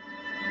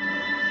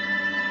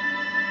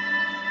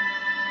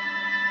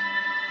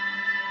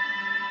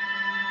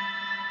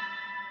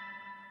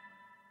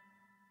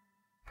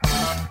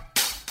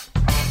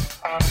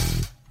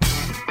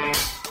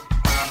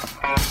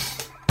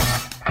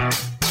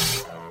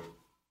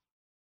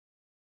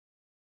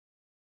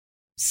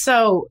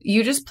 So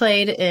you just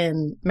played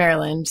in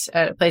Maryland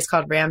at a place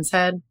called Ram's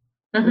Head,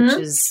 which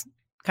is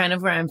kind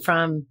of where I'm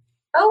from.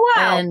 Oh,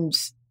 wow. And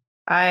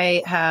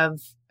I have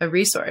a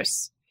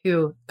resource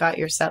who got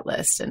your set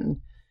list, and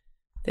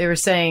they were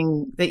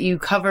saying that you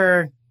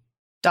cover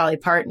Dolly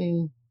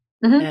Parton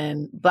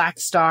and Black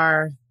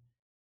Star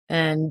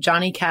and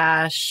Johnny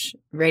Cash,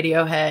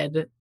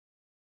 Radiohead.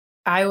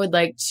 I would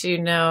like to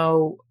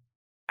know,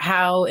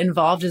 how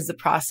involved is the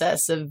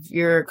process of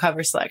your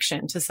cover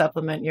selection to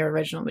supplement your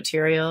original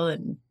material?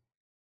 And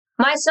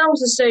my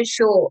songs are so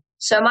short.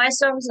 So my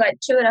songs are like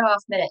 2.5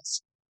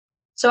 minutes.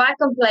 So I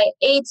can play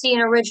 18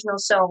 original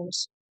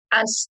songs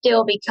and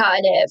still be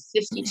cutting it at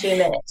 52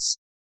 minutes.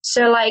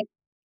 So like,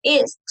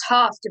 it's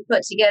tough to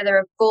put together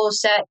a full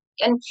set.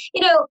 And,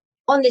 you know,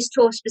 on this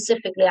tour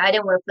specifically, I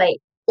didn't want to play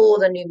all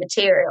the new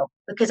material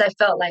because I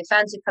felt like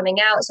fans are coming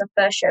out. It's our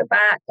first show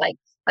back. Like,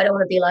 I don't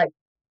want to be like,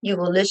 you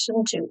will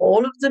listen to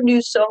all of the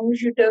new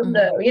songs you don't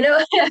know, you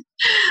know?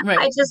 Right.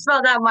 I just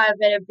felt that might have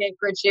been a bit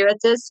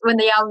gratuitous when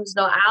the album's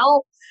not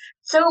out.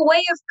 So a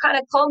way of kind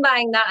of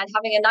combating that and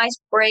having a nice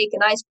break, a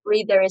nice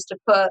breather, is to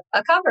put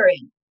a cover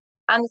in.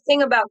 And the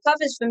thing about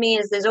covers for me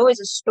is there's always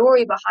a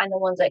story behind the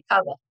ones I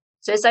cover.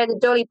 So it's like the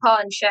Dolly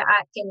Parton, Chet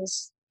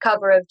Atkins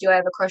cover of Do I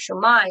Ever Cross Your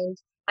Mind?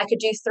 I could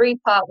do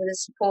 3-part with a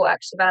support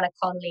act, Savannah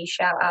Connelly,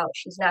 shout out.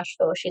 She's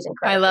Nashville. She's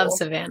incredible. I love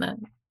Savannah.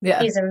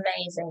 Yeah. She's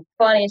amazing.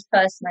 Funniest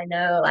person I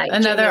know. Like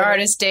another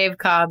artist Dave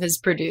Cobb has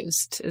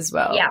produced as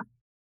well. Yeah.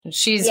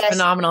 She's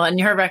phenomenal.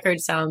 And her record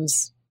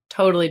sounds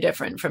totally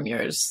different from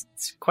yours.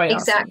 It's quite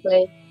awesome.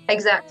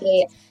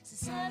 Exactly.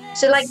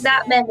 So like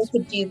that meant we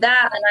could do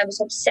that, and I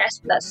was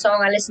obsessed with that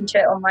song. I listened to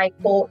it on my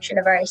porch in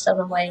a very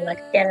southern way,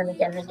 like again and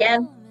again and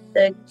again.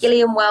 The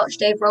Gillian Welch,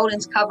 Dave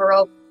Rollins cover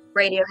of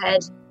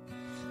Radiohead.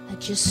 I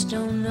just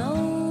don't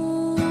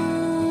know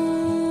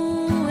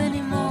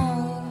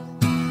anymore.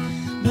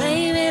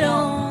 Blame it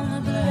on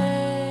the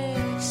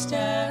black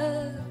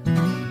star.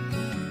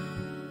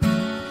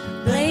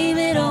 Blame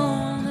it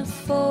on the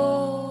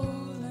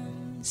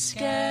fallen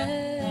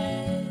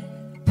sky.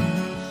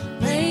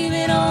 Blame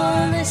it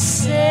on the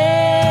settlers.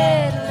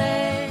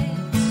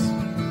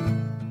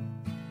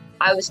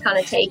 I was kind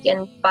of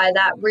taken by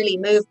that, really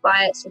moved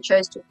by it, so I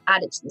chose to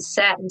add it to the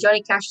set. And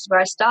Johnny Cash is where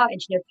I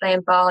started, you know,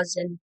 playing bars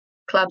and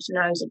clubs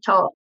when I was a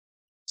top.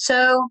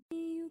 So,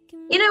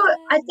 you know,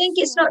 I think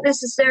it's not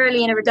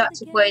necessarily in a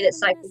reductive way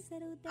that's like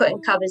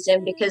putting covers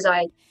in because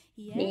I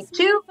need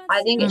to.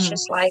 I think it's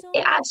just like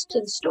it adds to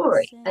the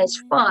story and it's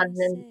fun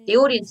and the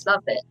audience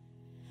love it.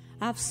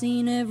 I've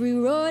seen every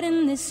road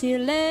in this here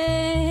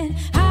land.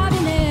 I've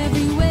been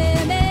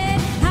everywhere, man.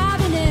 I've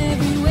been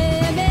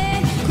everywhere,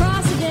 man.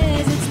 Across the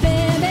deserts,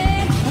 bare,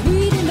 man. I'm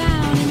breathing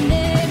down in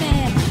there,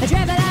 man. I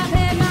travel, I've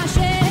had my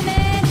share,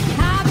 man.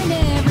 I've been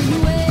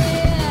everywhere.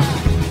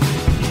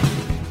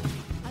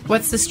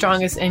 What's the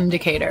strongest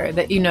indicator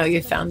that you know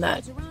you found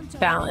that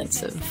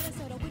balance of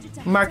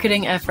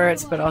marketing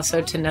efforts, but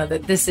also to know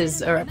that this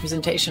is a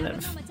representation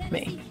of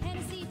me?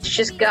 It's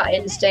just gut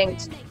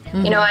instinct.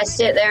 You know, I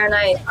sit there and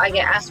I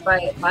get asked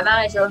by my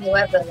manager or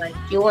whoever, like,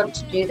 do you want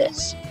to do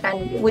this?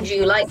 And would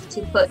you like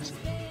to put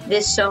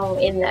this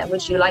song in there?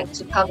 Would you like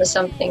to cover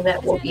something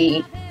that will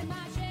be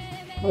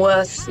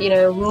worth, you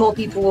know, more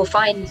people will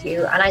find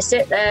you? And I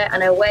sit there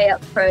and I weigh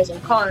up pros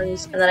and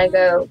cons, and then I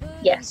go,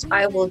 yes,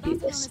 I will do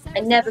this.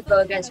 I never go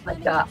against my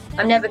gut.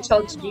 I'm never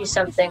told to do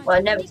something. Well,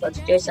 I'm never told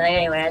to do something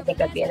anyway. I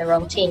think I'd be in the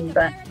wrong team,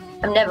 but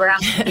I'm never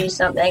asked to do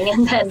something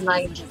and then,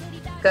 like,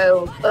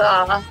 go,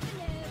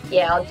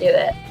 yeah, I'll do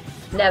it.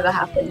 Never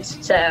happens.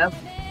 So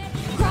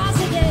Across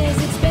the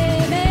deserts,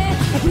 baby.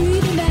 I'm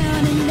breathing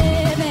down in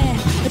there, man.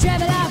 I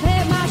travel, I've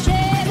had my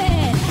share,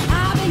 man.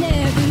 I've been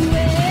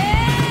everywhere.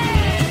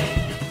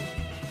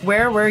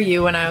 Where were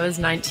you when I was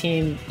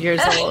 19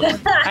 years old?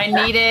 I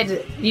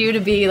needed you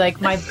to be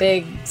like my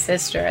big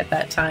sister at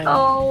that time.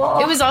 Oh.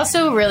 It was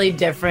also a really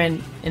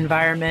different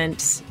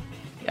environment.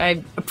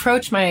 I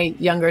approached my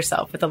younger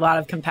self with a lot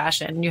of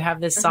compassion. You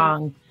have this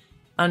song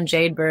on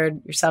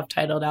Jadebird, your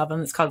self-titled album,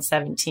 that's called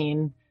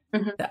 17.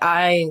 That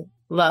I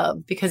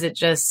love because it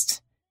just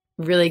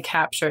really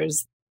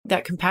captures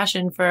that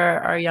compassion for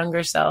our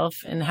younger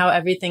self and how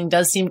everything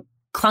does seem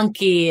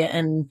clunky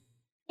and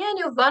and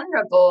you're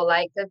vulnerable.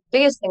 Like the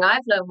biggest thing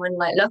I've learned when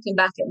like looking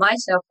back at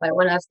myself, like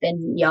when I've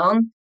been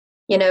young,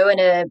 you know, in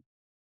a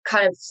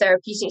kind of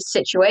therapeutic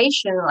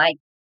situation, like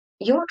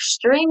you're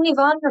extremely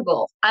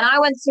vulnerable. And I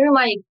went through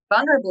my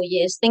vulnerable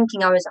years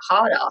thinking I was a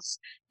hard ass,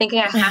 thinking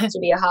I had to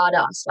be a hard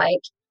ass.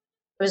 Like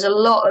there was a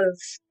lot of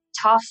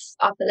tough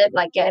upper lip,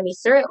 like getting me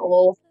through it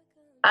all.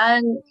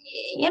 And,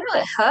 you know,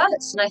 it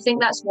hurts. And I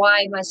think that's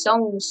why my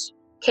songs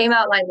came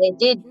out like they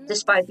did,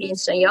 despite being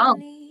so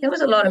young. There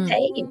was a lot of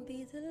pain.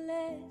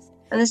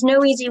 And there's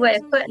no easy way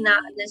of putting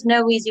that. And there's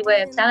no easy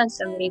way of telling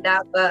somebody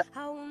that. But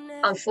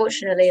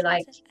unfortunately,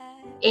 like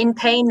in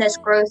pain, there's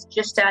growth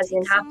just as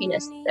in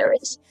happiness there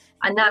is.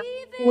 And that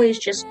always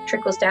just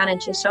trickles down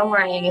into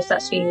songwriting if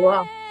that's who you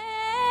are.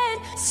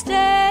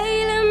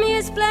 Stay, let me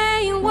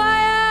explain why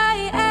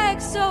I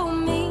act so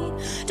mean.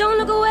 Don't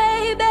look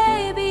away,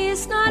 baby,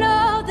 it's not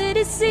all that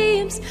it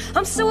seems.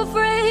 I'm so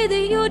afraid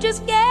that you'll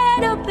just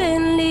get up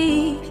and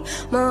leave.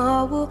 My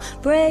heart will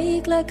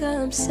break like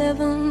I'm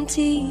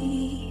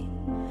 17.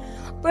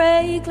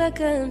 break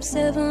like I'm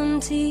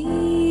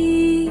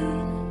 17.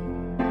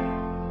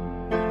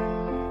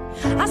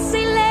 I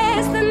say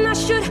less than I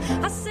should,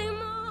 I say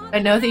more. I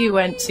know that you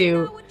went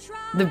to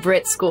the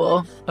Brit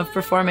School of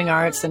Performing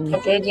Arts, and I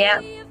did,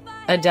 yeah.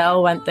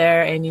 Adele went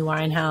there, Amy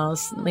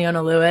Winehouse,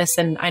 Leona Lewis,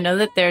 and I know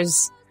that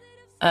there's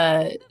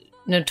a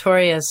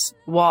notorious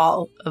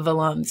wall of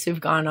alums who've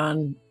gone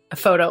on a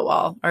photo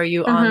wall. Are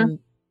you on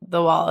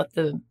the wall at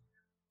the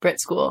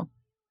Brit School?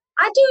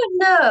 I don't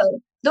know.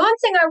 The one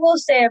thing I will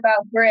say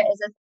about Brit is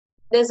that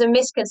there's a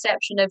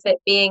misconception of it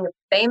being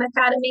a fame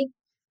academy.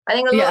 I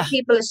think a lot of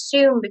people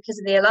assume because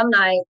of the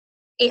alumni,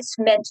 it's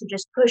meant to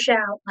just push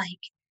out like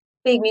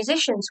big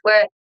musicians,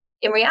 where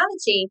in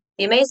reality,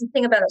 the amazing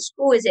thing about that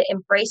school is it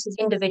embraces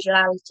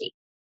individuality.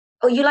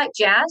 Oh, you like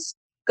jazz?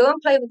 Go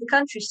and play with the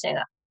country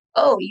singer.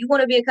 Oh, you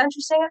want to be a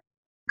country singer?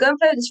 Go and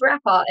play with this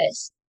rap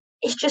artist.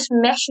 It just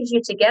meshes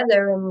you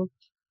together and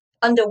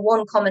under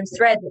one common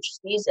thread, which is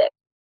music.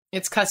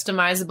 It's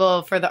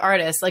customizable for the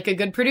artist, like a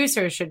good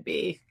producer should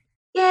be.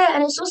 Yeah,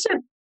 and it's also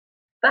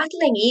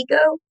battling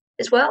ego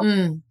as well.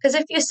 Because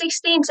if you're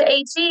 16 to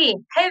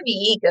 18, heavy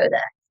ego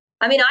there.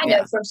 I mean, I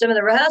know from some of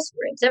the rehearsal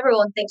rooms,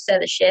 everyone thinks they're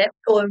the shit,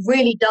 or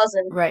really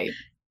doesn't. Right.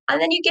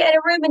 And then you get in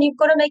a room and you've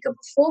got to make a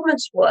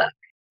performance work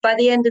by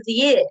the end of the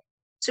year.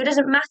 So it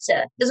doesn't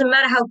matter. It doesn't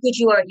matter how good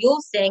you are at your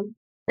thing.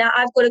 Now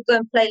I've got to go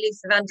and play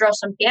Luther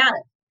Vandross on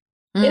piano.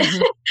 You know?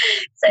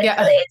 So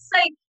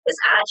it's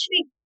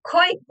actually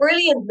quite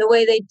brilliant the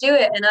way they do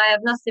it. And I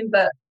have nothing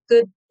but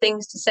good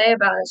things to say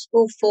about the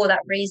school for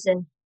that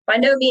reason. By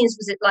no means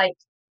was it like,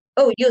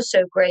 oh, you're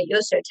so great,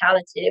 you're so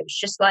talented. It was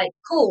just like,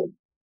 cool.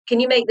 Can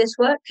you make this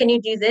work? Can you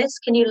do this?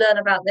 Can you learn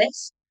about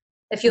this?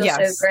 If you're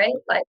so great,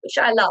 like, which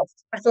I loved.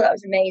 I thought that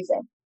was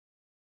amazing.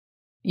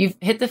 You've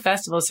hit the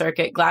festival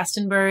circuit.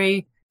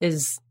 Glastonbury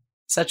is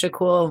such a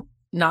cool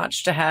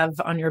notch to have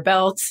on your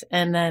belt.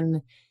 And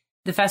then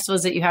the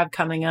festivals that you have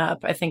coming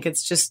up, I think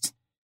it's just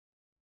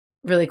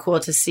really cool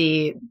to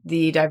see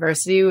the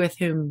diversity with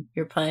whom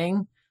you're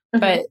playing.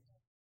 But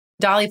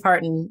Dolly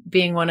Parton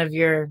being one of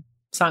your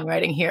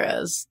songwriting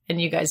heroes, and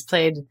you guys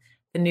played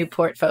the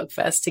Newport Folk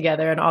Fest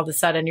together, and all of a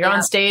sudden you're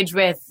on stage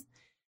with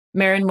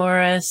Maren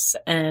Morris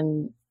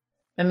and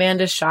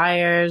Amanda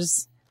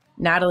Shires,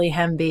 Natalie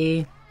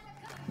Hemby,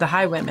 the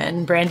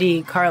Highwomen,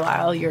 Brandi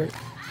Carlile, your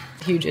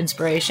huge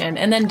inspiration.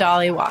 And then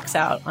Dolly walks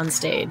out on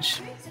stage,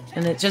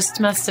 and it just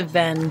must have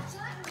been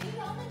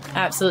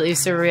absolutely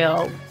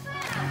surreal.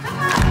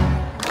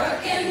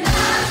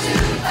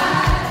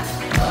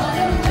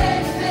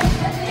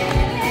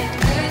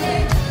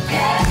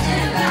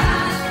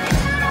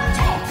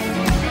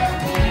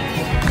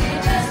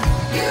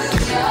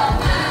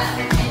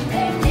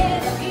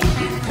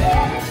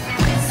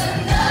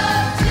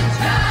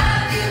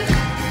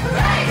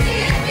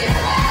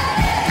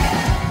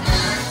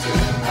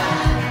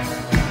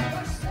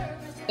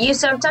 You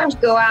sometimes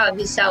go out of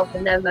yourself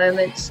in their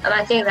moments, and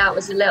I think that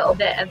was a little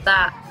bit of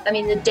that. I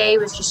mean, the day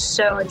was just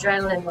so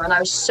adrenaline run. I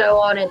was so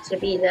honored to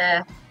be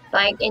there,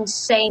 like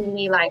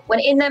insanely, like when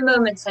in their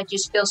moments, I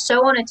just feel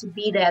so honored to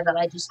be there that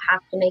I just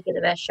have to make it the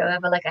best show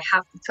ever. Like I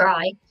have to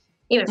try,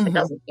 even if it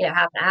doesn't,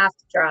 happen. I have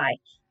to try.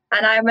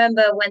 And I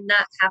remember when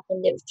that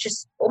happened, it was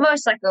just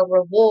almost like a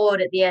reward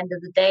at the end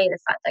of the day, the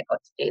fact I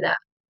got to do that.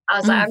 I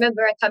was like, I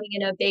remember her coming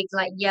in a big,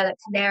 like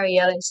canary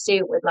yellow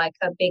suit with like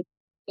a big,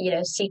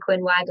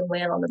 sequin wagon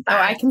wheel on the back.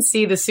 Oh, I can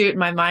see the suit in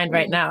my mind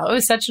right now. It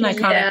was such an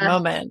iconic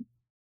moment.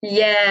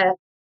 Yeah.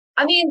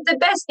 I mean, the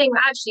best thing,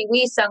 actually,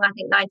 we sung, I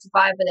think,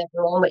 95 with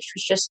everyone, which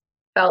was just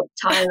felt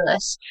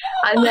timeless.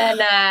 And then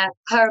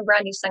her and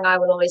Brandi sang I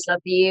Will Always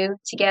Love You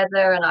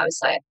together, and I was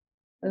like,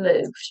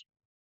 moved.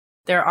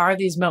 There are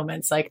these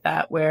moments like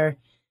that where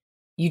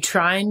you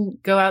try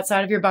and go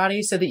outside of your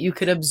body so that you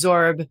could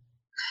absorb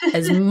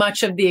as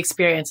much of the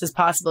experience as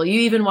possible.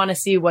 You even want to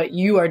see what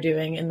you are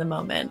doing in the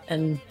moment.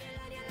 And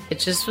it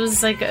just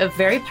was like a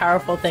very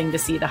powerful thing to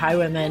see the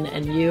Highwomen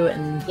and you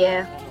and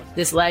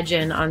this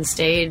legend on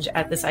stage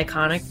at this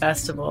iconic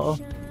festival.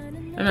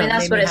 I mean,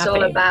 that's what it's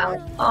all about.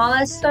 Oh,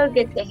 that's so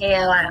good to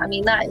hear. Like, I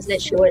mean, that is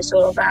literally what it's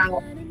all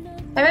about.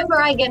 I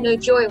remember I Get No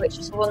Joy, which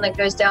is the one that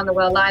goes down the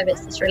well live.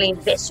 It's this really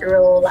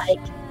visceral, like,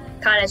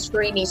 kind of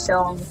screamy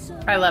song.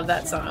 I love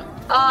that song.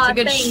 Oh, it's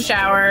a good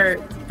shower,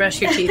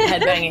 brush your teeth,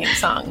 headbanging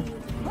song.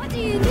 What do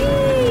you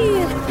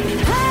need?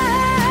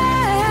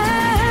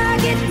 I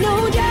get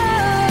no joy.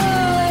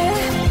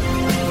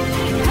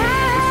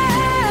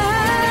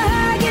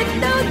 I get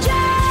no joy.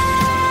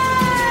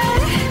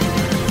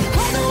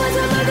 All the words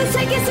I'm about to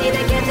say, you see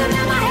the kids in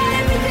my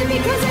head. Everything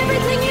because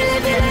everything you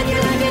live, you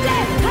love,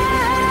 dead.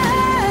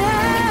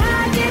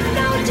 I get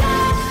no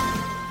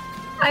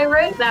joy. I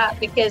wrote that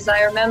because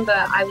I remember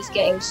I was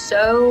getting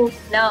so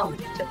numb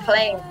to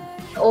playing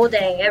all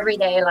day, every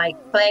day, like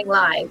playing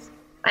live.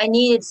 I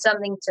needed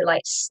something to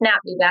like snap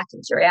me back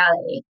into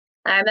reality.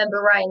 I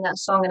remember writing that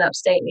song in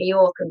upstate New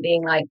York and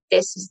being like,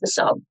 this is the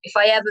song. If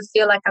I ever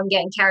feel like I'm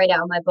getting carried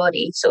out of my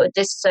body, sort of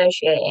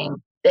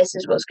disassociating, this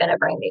is what's going to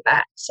bring me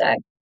back. So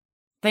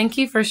thank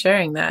you for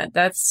sharing that.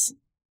 That's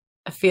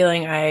a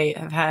feeling I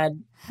have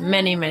had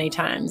many, many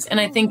times. And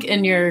I think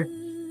in your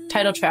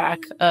title track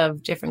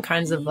of Different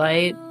Kinds of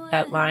Light,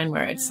 that line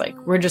where it's like,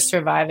 we're just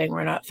surviving,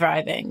 we're not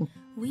thriving.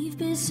 We've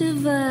been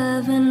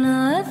surviving,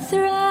 not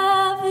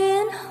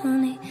thriving,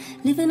 honey,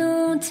 living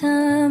on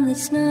time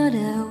that's not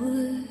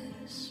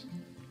ours.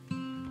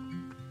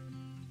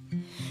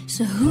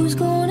 So who's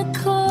gonna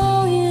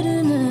call you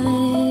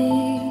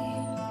tonight?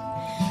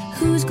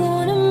 Who's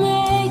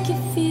gonna make you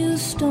feel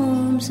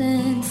storms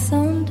and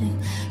thunder?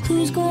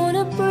 Who's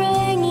gonna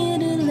bring you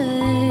to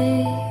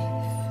life?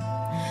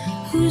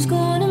 Who's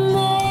gonna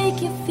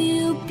make you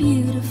feel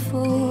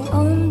beautiful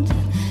under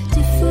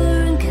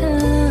different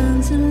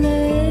kinds of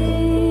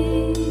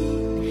light?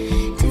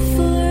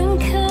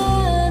 Different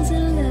kinds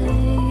of light.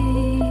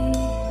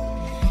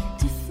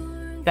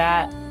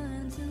 That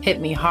hit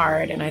me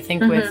hard. And I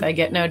think with I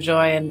Get No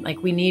Joy, and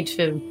like, we need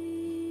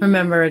to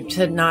remember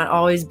to not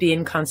always be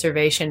in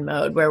conservation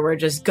mode where we're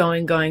just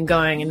going.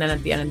 And then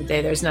at the end of the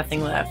day, there's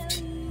nothing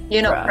left.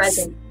 You're not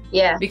present.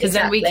 Yeah. Because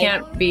then we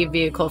can't be a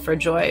vehicle for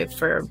joy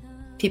for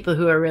people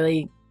who are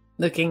really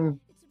looking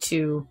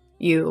to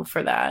you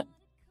for that.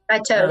 I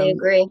totally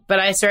agree. But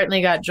I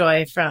certainly got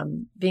joy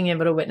from being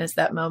able to witness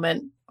that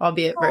moment,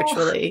 albeit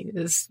virtually,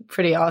 is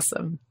pretty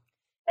awesome.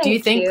 Do you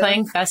think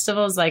playing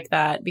festivals like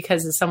that,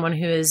 because as someone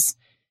who is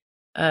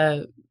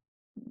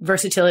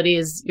versatility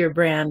is your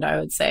brand, I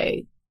would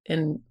say,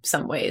 in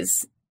some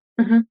ways,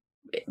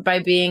 by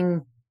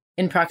being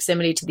in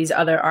proximity to these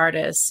other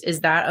artists, is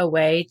that a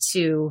way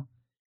to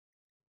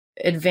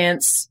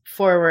advance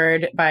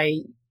forward by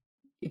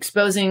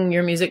exposing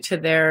your music to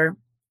their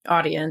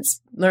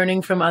audience,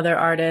 learning from other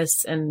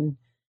artists, and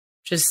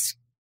just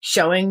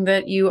showing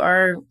that you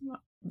are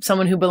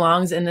someone who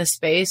belongs in this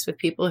space with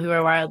people who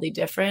are wildly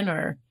different?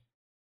 Or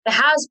it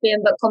has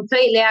been, but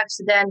completely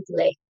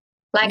accidentally.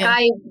 Like,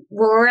 I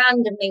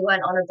randomly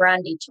went on a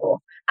Brandy tour,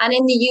 and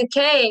in the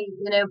UK,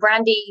 you know,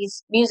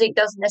 Brandy's music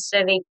doesn't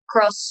necessarily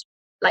cross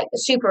like a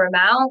super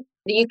amount.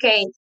 The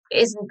UK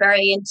isn't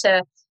very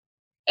into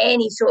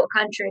any sort of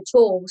country at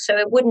all, so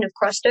it wouldn't have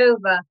crossed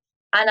over.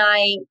 And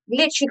I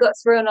literally got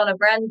thrown on a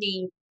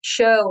Brandy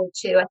show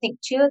to, I think,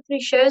 2 or 3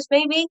 shows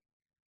maybe.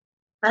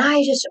 And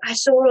I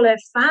saw all her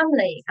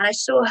family, and I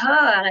saw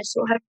her, and I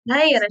saw her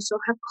play, and I saw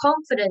her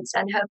confidence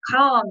and her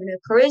calm and her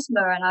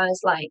charisma. And I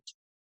was like,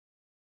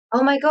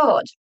 oh my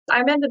God. I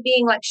remember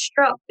being like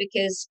struck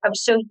because I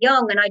was so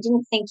young, and I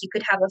didn't think you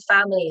could have a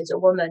family as a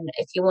woman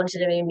if you wanted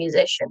to be a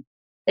musician.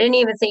 I didn't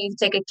even think you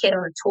could take a kid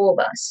on a tour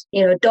bus,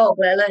 you know, a dog,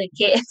 let alone a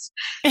kid.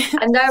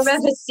 And I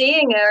remember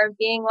seeing her and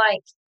being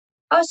like,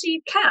 oh, so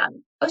you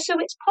can? Oh, so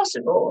it's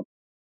possible.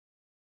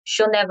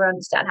 She'll never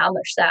understand how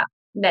much that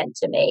meant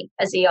to me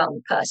as a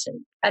young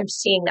person. I'm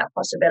seeing that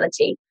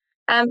possibility.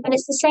 And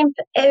it's the same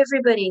for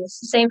everybody. It's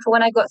the same for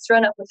when I got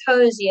thrown up with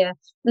Hosier,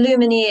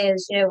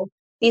 Lumineers, you know,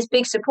 these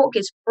big support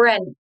kids.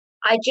 Brent,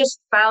 I just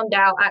found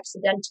out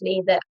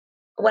accidentally that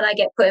when I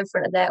get put in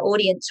front of their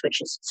audience,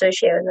 which is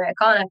associated with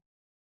Americana,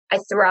 I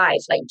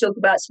thrive. Like, talk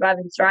about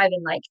surviving and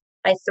thriving. Like,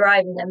 I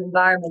thrive in them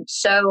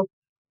environments. So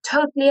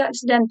totally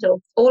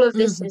accidental. All of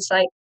this is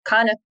like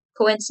kind of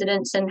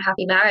coincidence and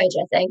happy marriage,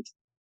 I think.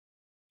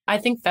 I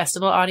think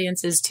festival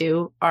audiences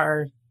too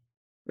are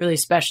really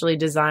specially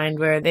designed,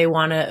 where they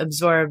want to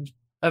absorb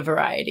a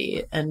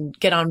variety and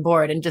get on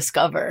board and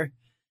discover.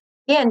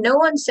 Yeah, no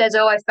one says,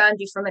 oh, I found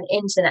you from an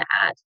internet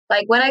ad.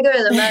 Like, when I go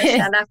to the merch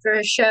stand after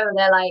a show,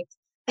 they're like,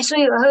 I saw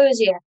you at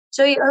Hosier,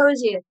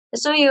 I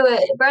saw you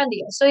at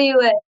Brandy, I saw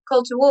you at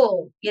Coulter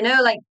Wall. You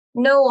know, like,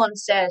 no one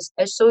says,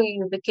 I saw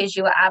you because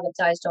you were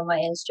advertised on my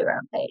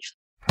Instagram page.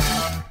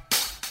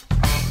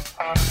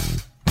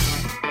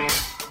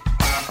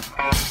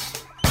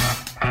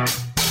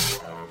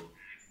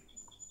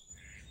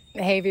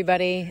 Hey,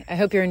 everybody. I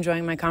hope you're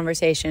enjoying my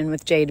conversation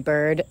with Jade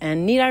Bird.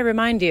 And need I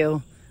remind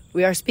you,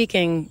 we are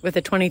speaking with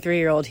a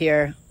 23-year-old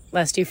here,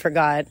 lest you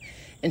forgot.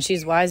 And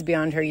she's wise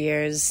beyond her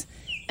years.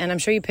 And I'm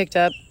sure you picked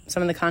up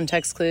some of the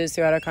context clues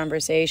throughout our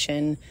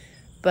conversation.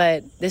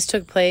 But this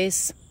took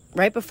place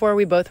right before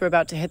we both were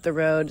about to hit the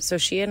road. So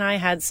she and I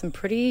had some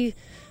pretty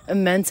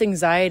immense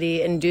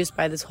anxiety induced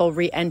by this whole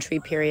re-entry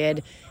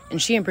period.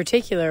 And she in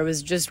particular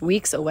was just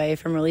weeks away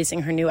from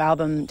releasing her new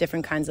album,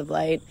 Different Kinds of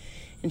Light.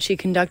 And she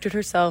conducted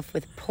herself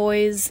with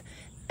poise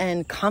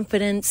and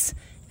confidence.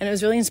 And it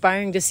was really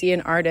inspiring to see an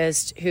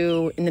artist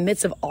who, in the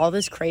midst of all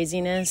this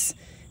craziness,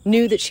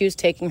 knew that she was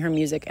taking her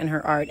music and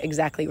her art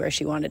exactly where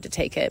she wanted to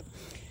take it.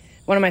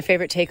 One of my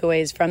favorite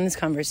takeaways from this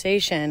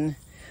conversation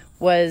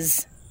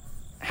was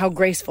how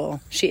graceful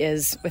she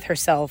is with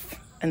herself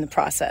and the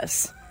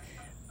process.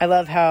 I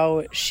love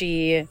how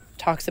she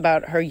talks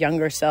about her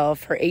younger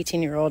self, her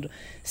 18-year-old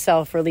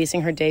self,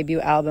 releasing her debut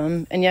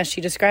album. And yes, she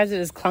describes it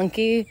as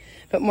clunky,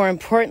 but more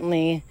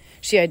importantly,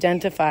 she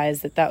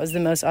identifies that that was the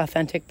most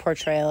authentic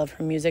portrayal of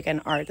her music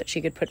and art that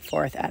she could put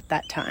forth at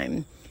that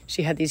time.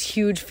 She had these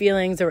huge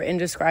feelings that were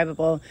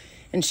indescribable,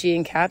 and she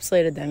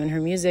encapsulated them in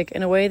her music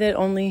in a way that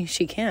only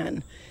she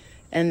can.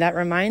 And that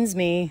reminds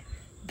me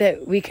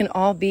that we can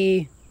all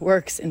be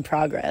works in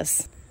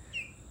progress.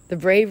 The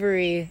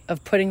bravery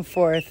of putting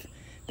forth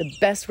the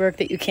best work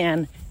that you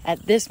can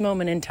at this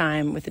moment in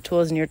time with the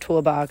tools in your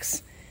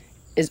toolbox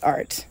is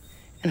art.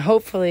 And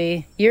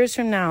hopefully, years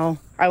from now,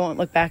 I won't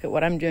look back at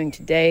what I'm doing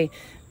today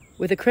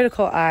with a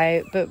critical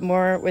eye, but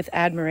more with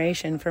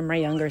admiration for my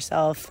younger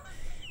self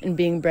and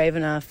being brave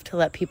enough to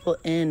let people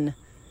in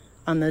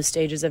on those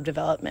stages of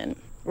development.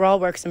 We're all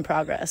works in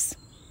progress.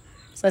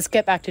 So let's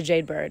get back to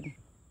Jade Bird.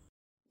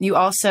 You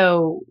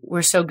also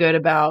were so good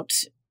about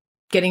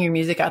getting your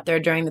music out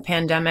there during the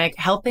pandemic,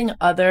 helping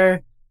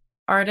other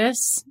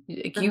artists.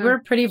 You were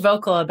pretty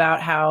vocal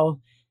about how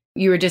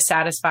you were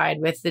dissatisfied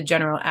with the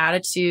general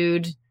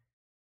attitude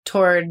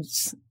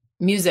towards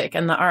music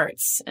and the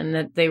arts, and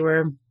that they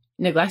were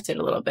neglected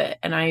a little bit.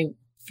 And I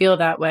feel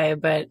that way.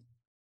 But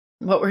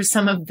what were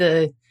some of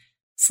the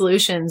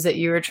solutions that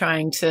you were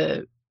trying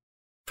to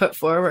put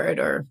forward,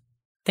 or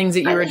things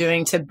that you were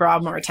doing to draw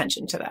more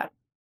attention to that?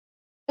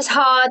 It's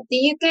hard.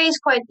 The UK is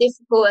quite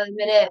difficult at the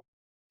minute.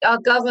 Our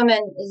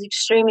government is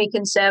extremely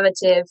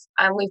conservative,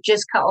 and we've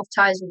just cut off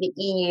ties with the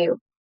EU,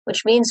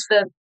 which means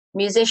for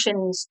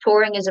musicians,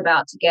 touring is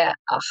about to get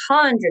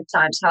 100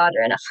 times harder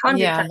and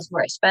 100 times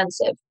more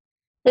expensive.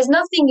 There's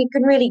nothing you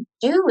can really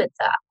do with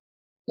that.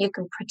 You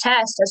can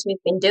protest, as we've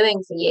been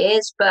doing for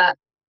years, but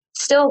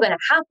it's still going to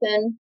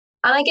happen.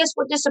 And I guess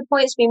what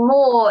disappoints me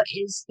more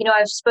is,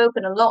 I've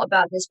spoken a lot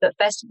about this, but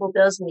festival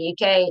bills in the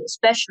UK,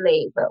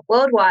 especially, but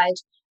worldwide,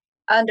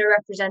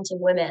 underrepresenting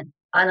women.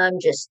 And I'm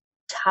just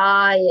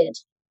tired.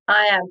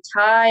 I am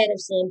tired of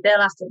seeing bill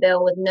after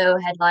bill with no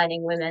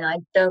headlining women. I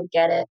don't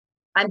get it.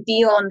 I'm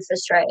beyond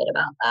frustrated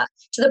about that,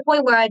 to the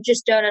point where I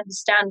just don't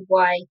understand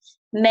why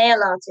male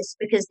artists,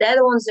 because they're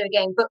the ones that are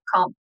getting booked,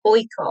 can't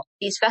boycott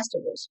these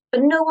festivals.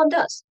 But no one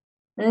does.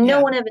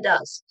 No one ever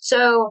does.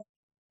 So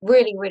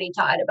really, really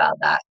tired about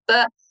that.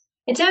 But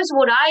in terms of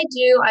what I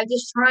do, I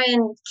just try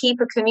and keep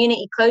a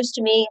community close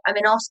to me. I'm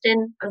in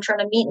Austin. I'm trying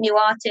to meet new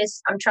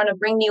artists. I'm trying to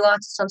bring new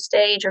artists on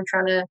stage. I'm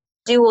trying to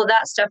do all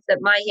that stuff that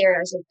my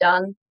heroes have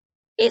done.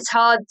 It's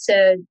hard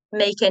to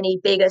make any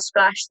bigger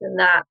splash than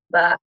that,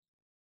 but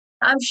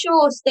I'm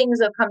sure things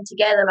will come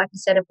together, like I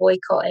said, a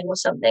boycotting or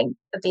something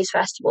of these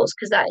festivals,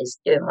 because that is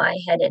doing my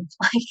head in.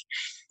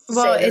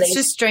 Well, it's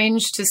just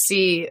strange to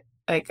see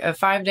like a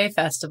 5-day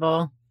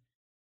festival.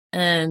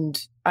 And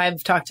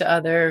I've talked to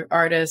other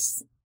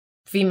artists,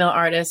 female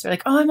artists, are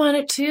like, oh, I'm on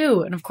it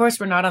too. And of course,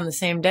 we're not on the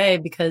same day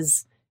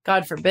because,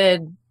 God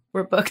forbid,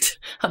 we're booked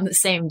on the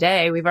same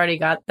day. We've already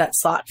got that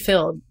slot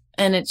filled.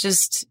 And it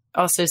just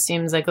also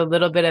seems like a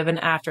little bit of an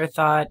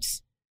afterthought,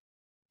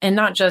 and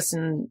not just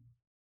in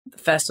the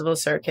festival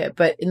circuit,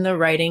 but in the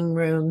writing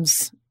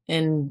rooms,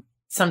 and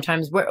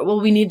sometimes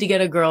we need to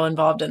get a girl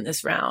involved in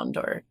this round,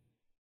 or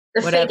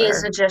the whatever.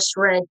 Figures are just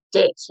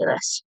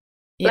ridiculous.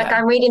 Yeah. Like,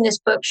 I'm reading this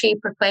book, She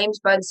Proclaims,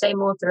 by the same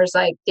author as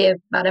like Dear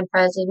Madam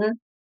President.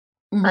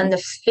 And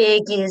the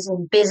figures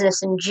in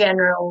business in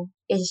general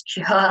is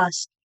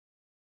just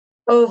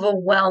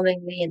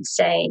overwhelmingly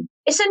insane.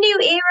 It's a new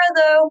era,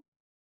 though.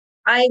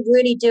 I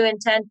really do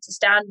intend to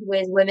stand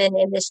with women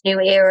in this new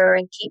era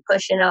and keep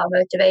pushing our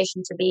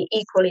motivation to be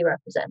equally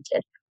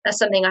represented. That's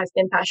something I've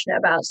been passionate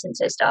about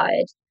since I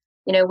started.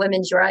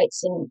 Women's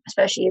rights, and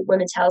especially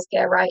women's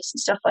healthcare rights and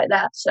stuff like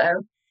that.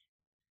 So,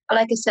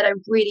 like I said, I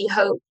really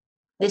hope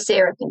this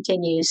era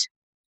continues.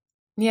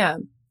 Yeah.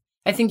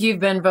 I think you've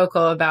been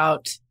vocal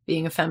about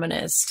being a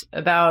feminist,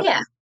 about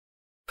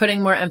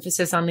putting more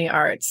emphasis on the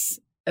arts,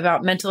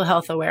 about mental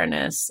health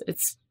awareness.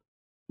 It's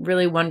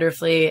really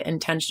wonderfully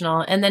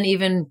intentional. And then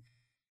even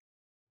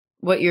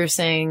what you're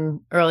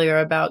saying earlier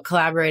about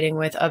collaborating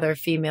with other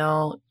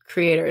female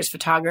creators,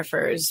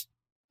 photographers,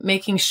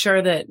 making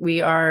sure that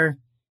we are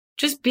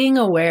just being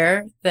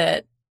aware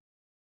that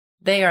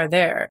they are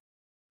there.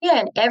 Yeah,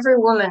 and every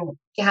woman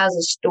has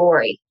a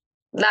story.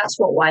 That's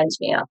what winds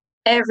me up.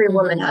 Every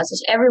woman has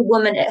this. Every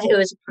woman who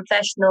is a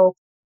professional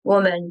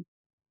woman,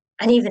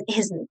 and even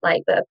isn't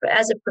like that, but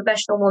as a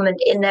professional woman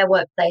in their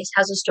workplace,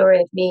 has a story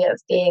of me of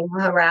being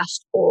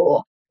harassed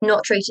or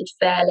not treated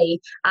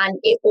fairly, and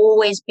it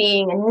always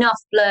being enough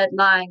blurred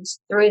lines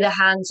through the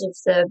hands of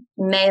the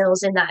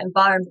males in that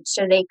environment,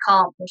 so they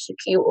can't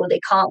prosecute, or they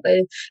can't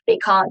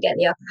get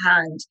the upper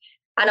hand.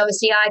 And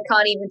obviously, I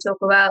can't even talk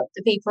about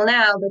the people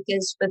now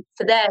because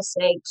for their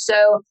sake.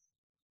 So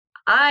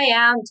I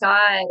am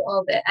tired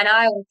of it, and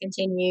I will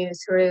continue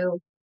through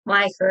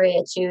my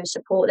career to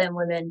support them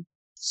women.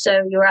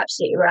 So you're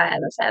absolutely right.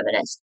 I'm a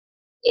feminist.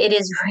 It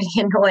is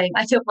really annoying.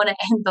 I don't want to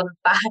end on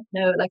a bad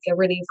note, like a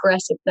really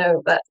aggressive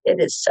note, but it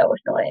is so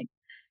annoying.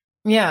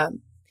 Yeah.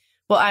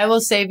 Well, I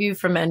will save you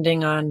from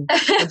ending on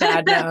a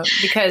bad note,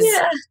 because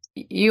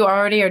you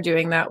already are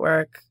doing that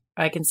work.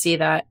 I can see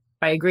that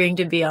by agreeing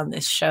to be on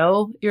this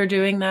show, you're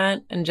doing that.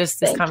 And just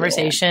this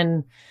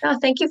conversation. Oh,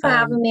 thank you for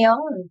having me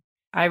on.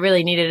 I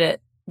really needed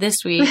it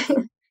this week.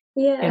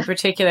 In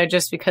particular,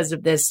 just because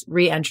of this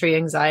re-entry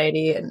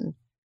anxiety and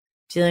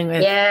dealing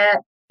with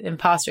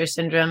imposter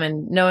syndrome,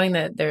 and knowing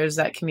that there's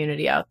that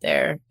community out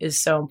there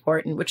is so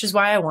important, which is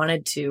why I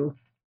wanted to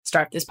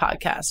start this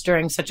podcast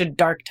during such a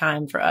dark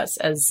time for us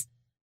as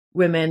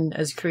women,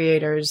 as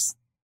creators.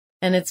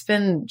 And it's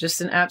been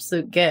just an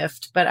absolute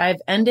gift. But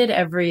I've ended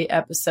every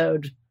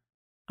episode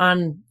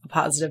on a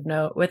positive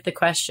note with the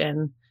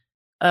question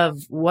of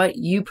what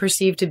you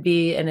perceive to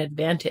be an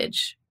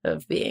advantage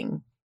of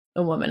being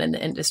a woman in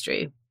the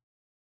industry.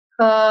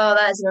 Oh,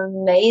 that's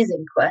an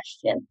amazing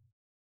question.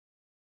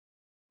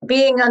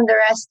 Being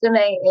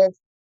underestimated,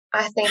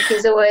 I think,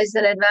 is always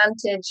an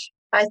advantage.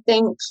 I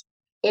think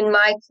in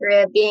my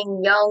career,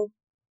 being young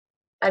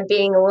and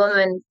being a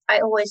woman, I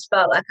always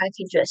felt like I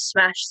could just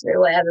smash through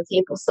whatever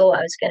people thought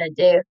I was going to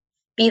do.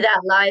 Be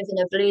that live in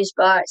a blues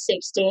bar at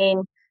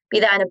 16, be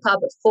that in a pub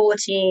at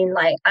 14.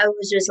 Like, I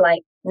was just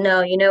like,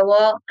 no, you know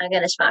what? I'm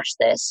going to smash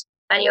this.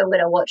 And you're going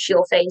to watch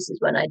your faces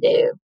when I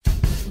do.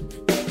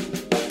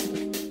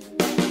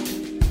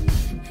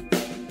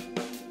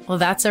 Well,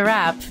 that's a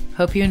wrap.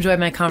 Hope you enjoyed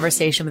my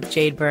conversation with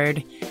Jade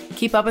Bird.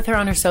 Keep up with her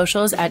on her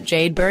socials at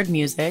Jade Bird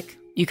Music.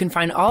 You can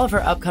find all of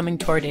her upcoming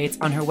tour dates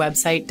on her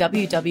website,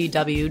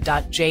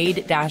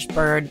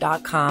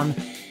 www.jade-bird.com,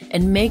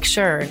 and make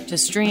sure to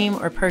stream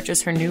or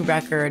purchase her new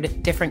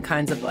record, Different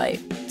Kinds of Light.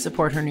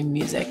 Support her new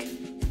music.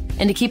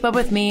 And to keep up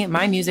with me,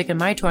 my music, and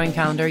my touring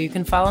calendar, you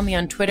can follow me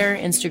on Twitter,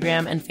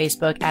 Instagram, and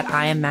Facebook at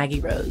I Am Maggie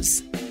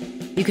Rose.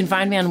 You can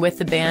find me on With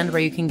the Band,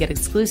 where you can get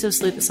exclusive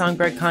Salute the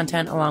Songbird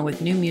content along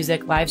with new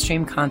music, live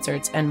stream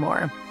concerts, and more.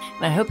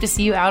 And I hope to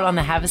see you out on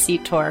the Have a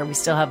Seat tour. We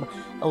still have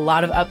a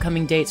lot of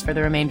upcoming dates for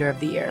the remainder of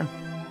the year.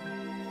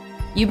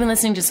 You've been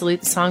listening to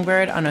Salute the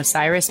Songbird on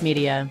Osiris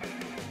Media,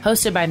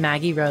 hosted by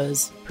Maggie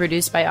Rose,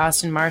 produced by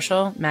Austin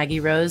Marshall, Maggie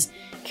Rose,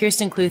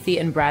 Kirsten Cluthy,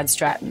 and Brad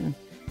Stratton.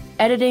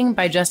 Editing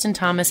by Justin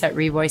Thomas at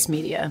Revoice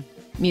Media.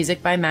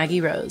 Music by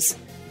Maggie Rose.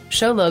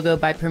 Show logo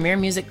by Premier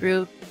Music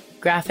Group.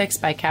 Graphics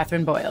by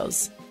Catherine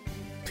Boyles.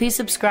 Please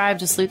subscribe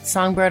to Salute the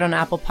Songbird on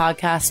Apple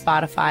Podcasts,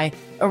 Spotify,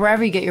 or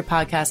wherever you get your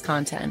podcast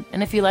content.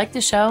 And if you like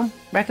the show,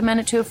 recommend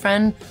it to a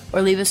friend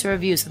or leave us a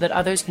review so that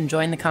others can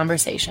join the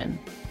conversation.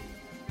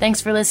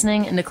 Thanks for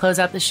listening, and to close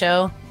out the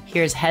show,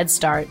 here's Head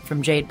Start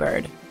from Jade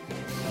Bird.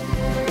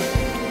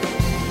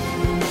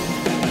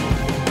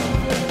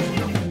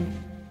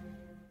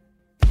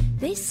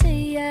 They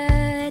say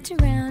I act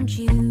around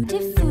you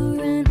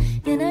different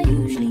than I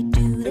usually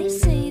do. They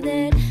say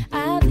that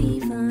I've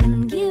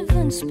even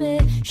given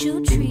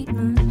special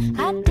treatment.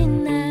 I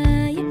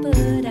deny it,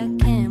 but I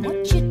can.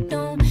 What you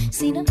don't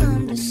seem to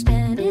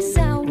understand is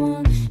I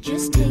won't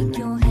just take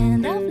your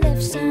hand. I've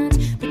left signs,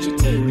 but you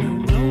take no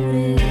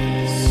notice.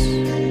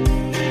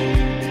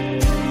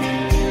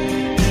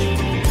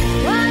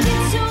 Why is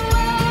it so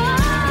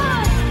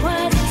hard?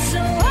 Why is it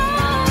so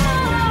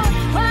hard?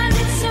 Why is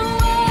it so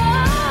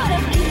hard?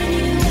 I've given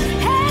you a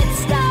head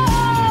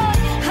start.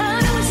 I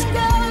know it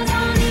goes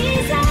on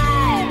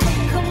easy, but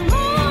come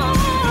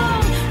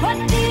on. What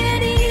do you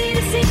need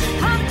to see?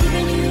 I'm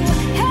giving you a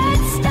head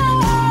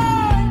start.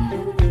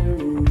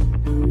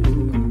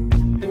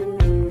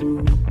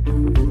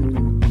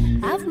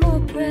 I've more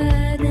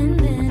pride than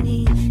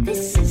many.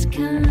 This is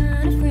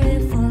kind of rare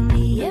for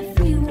me.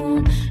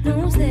 Everyone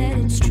knows that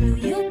it's true.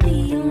 You're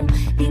the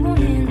only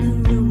one in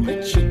the room,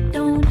 but you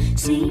don't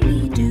see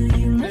me, do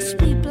you? Must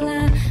be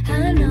blind,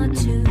 I'm not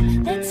too.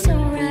 That's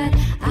alright,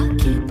 I'll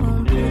keep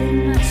on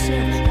putting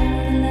myself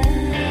on the line.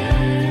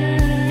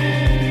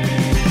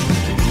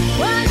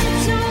 Why is it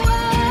so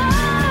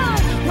hard?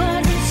 Why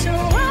is it so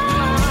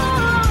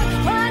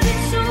hard? Why is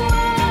it so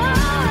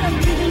hard? I'm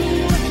giving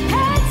you a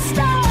head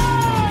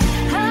start.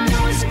 I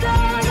know it's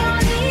goes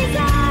on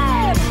easy,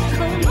 but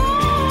come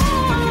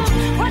on.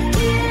 What do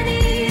you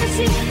need to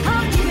see?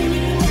 I'm giving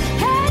you a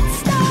head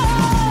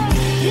start.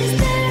 Is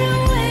there a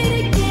way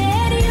to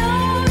get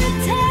your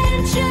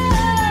attention?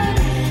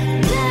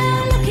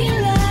 Now looking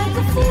like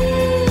a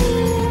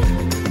fool.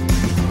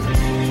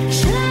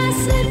 Should I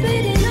slip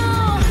it in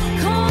all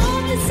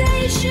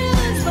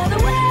conversations? By the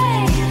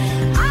way,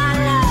 I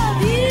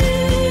love you.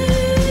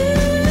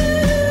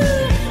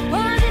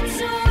 Why is it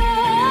so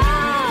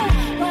hard?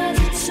 Why is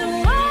it so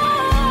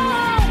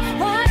hard?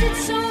 Why is it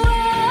so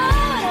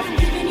hard? I'm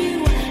giving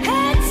you a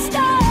head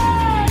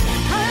start.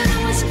 I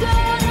know it's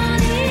going on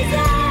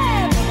easy,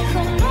 but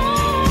come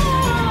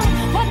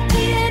on. What do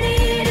you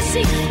need to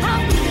see?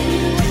 I'm giving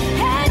you a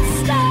head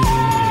start.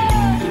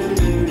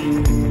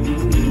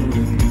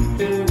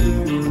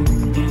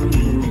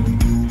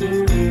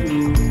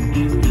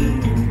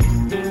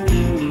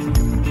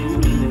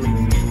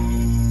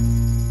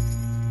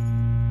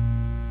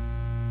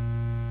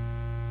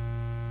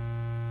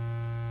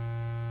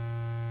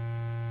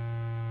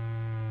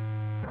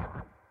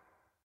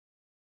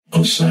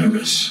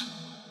 Osiris.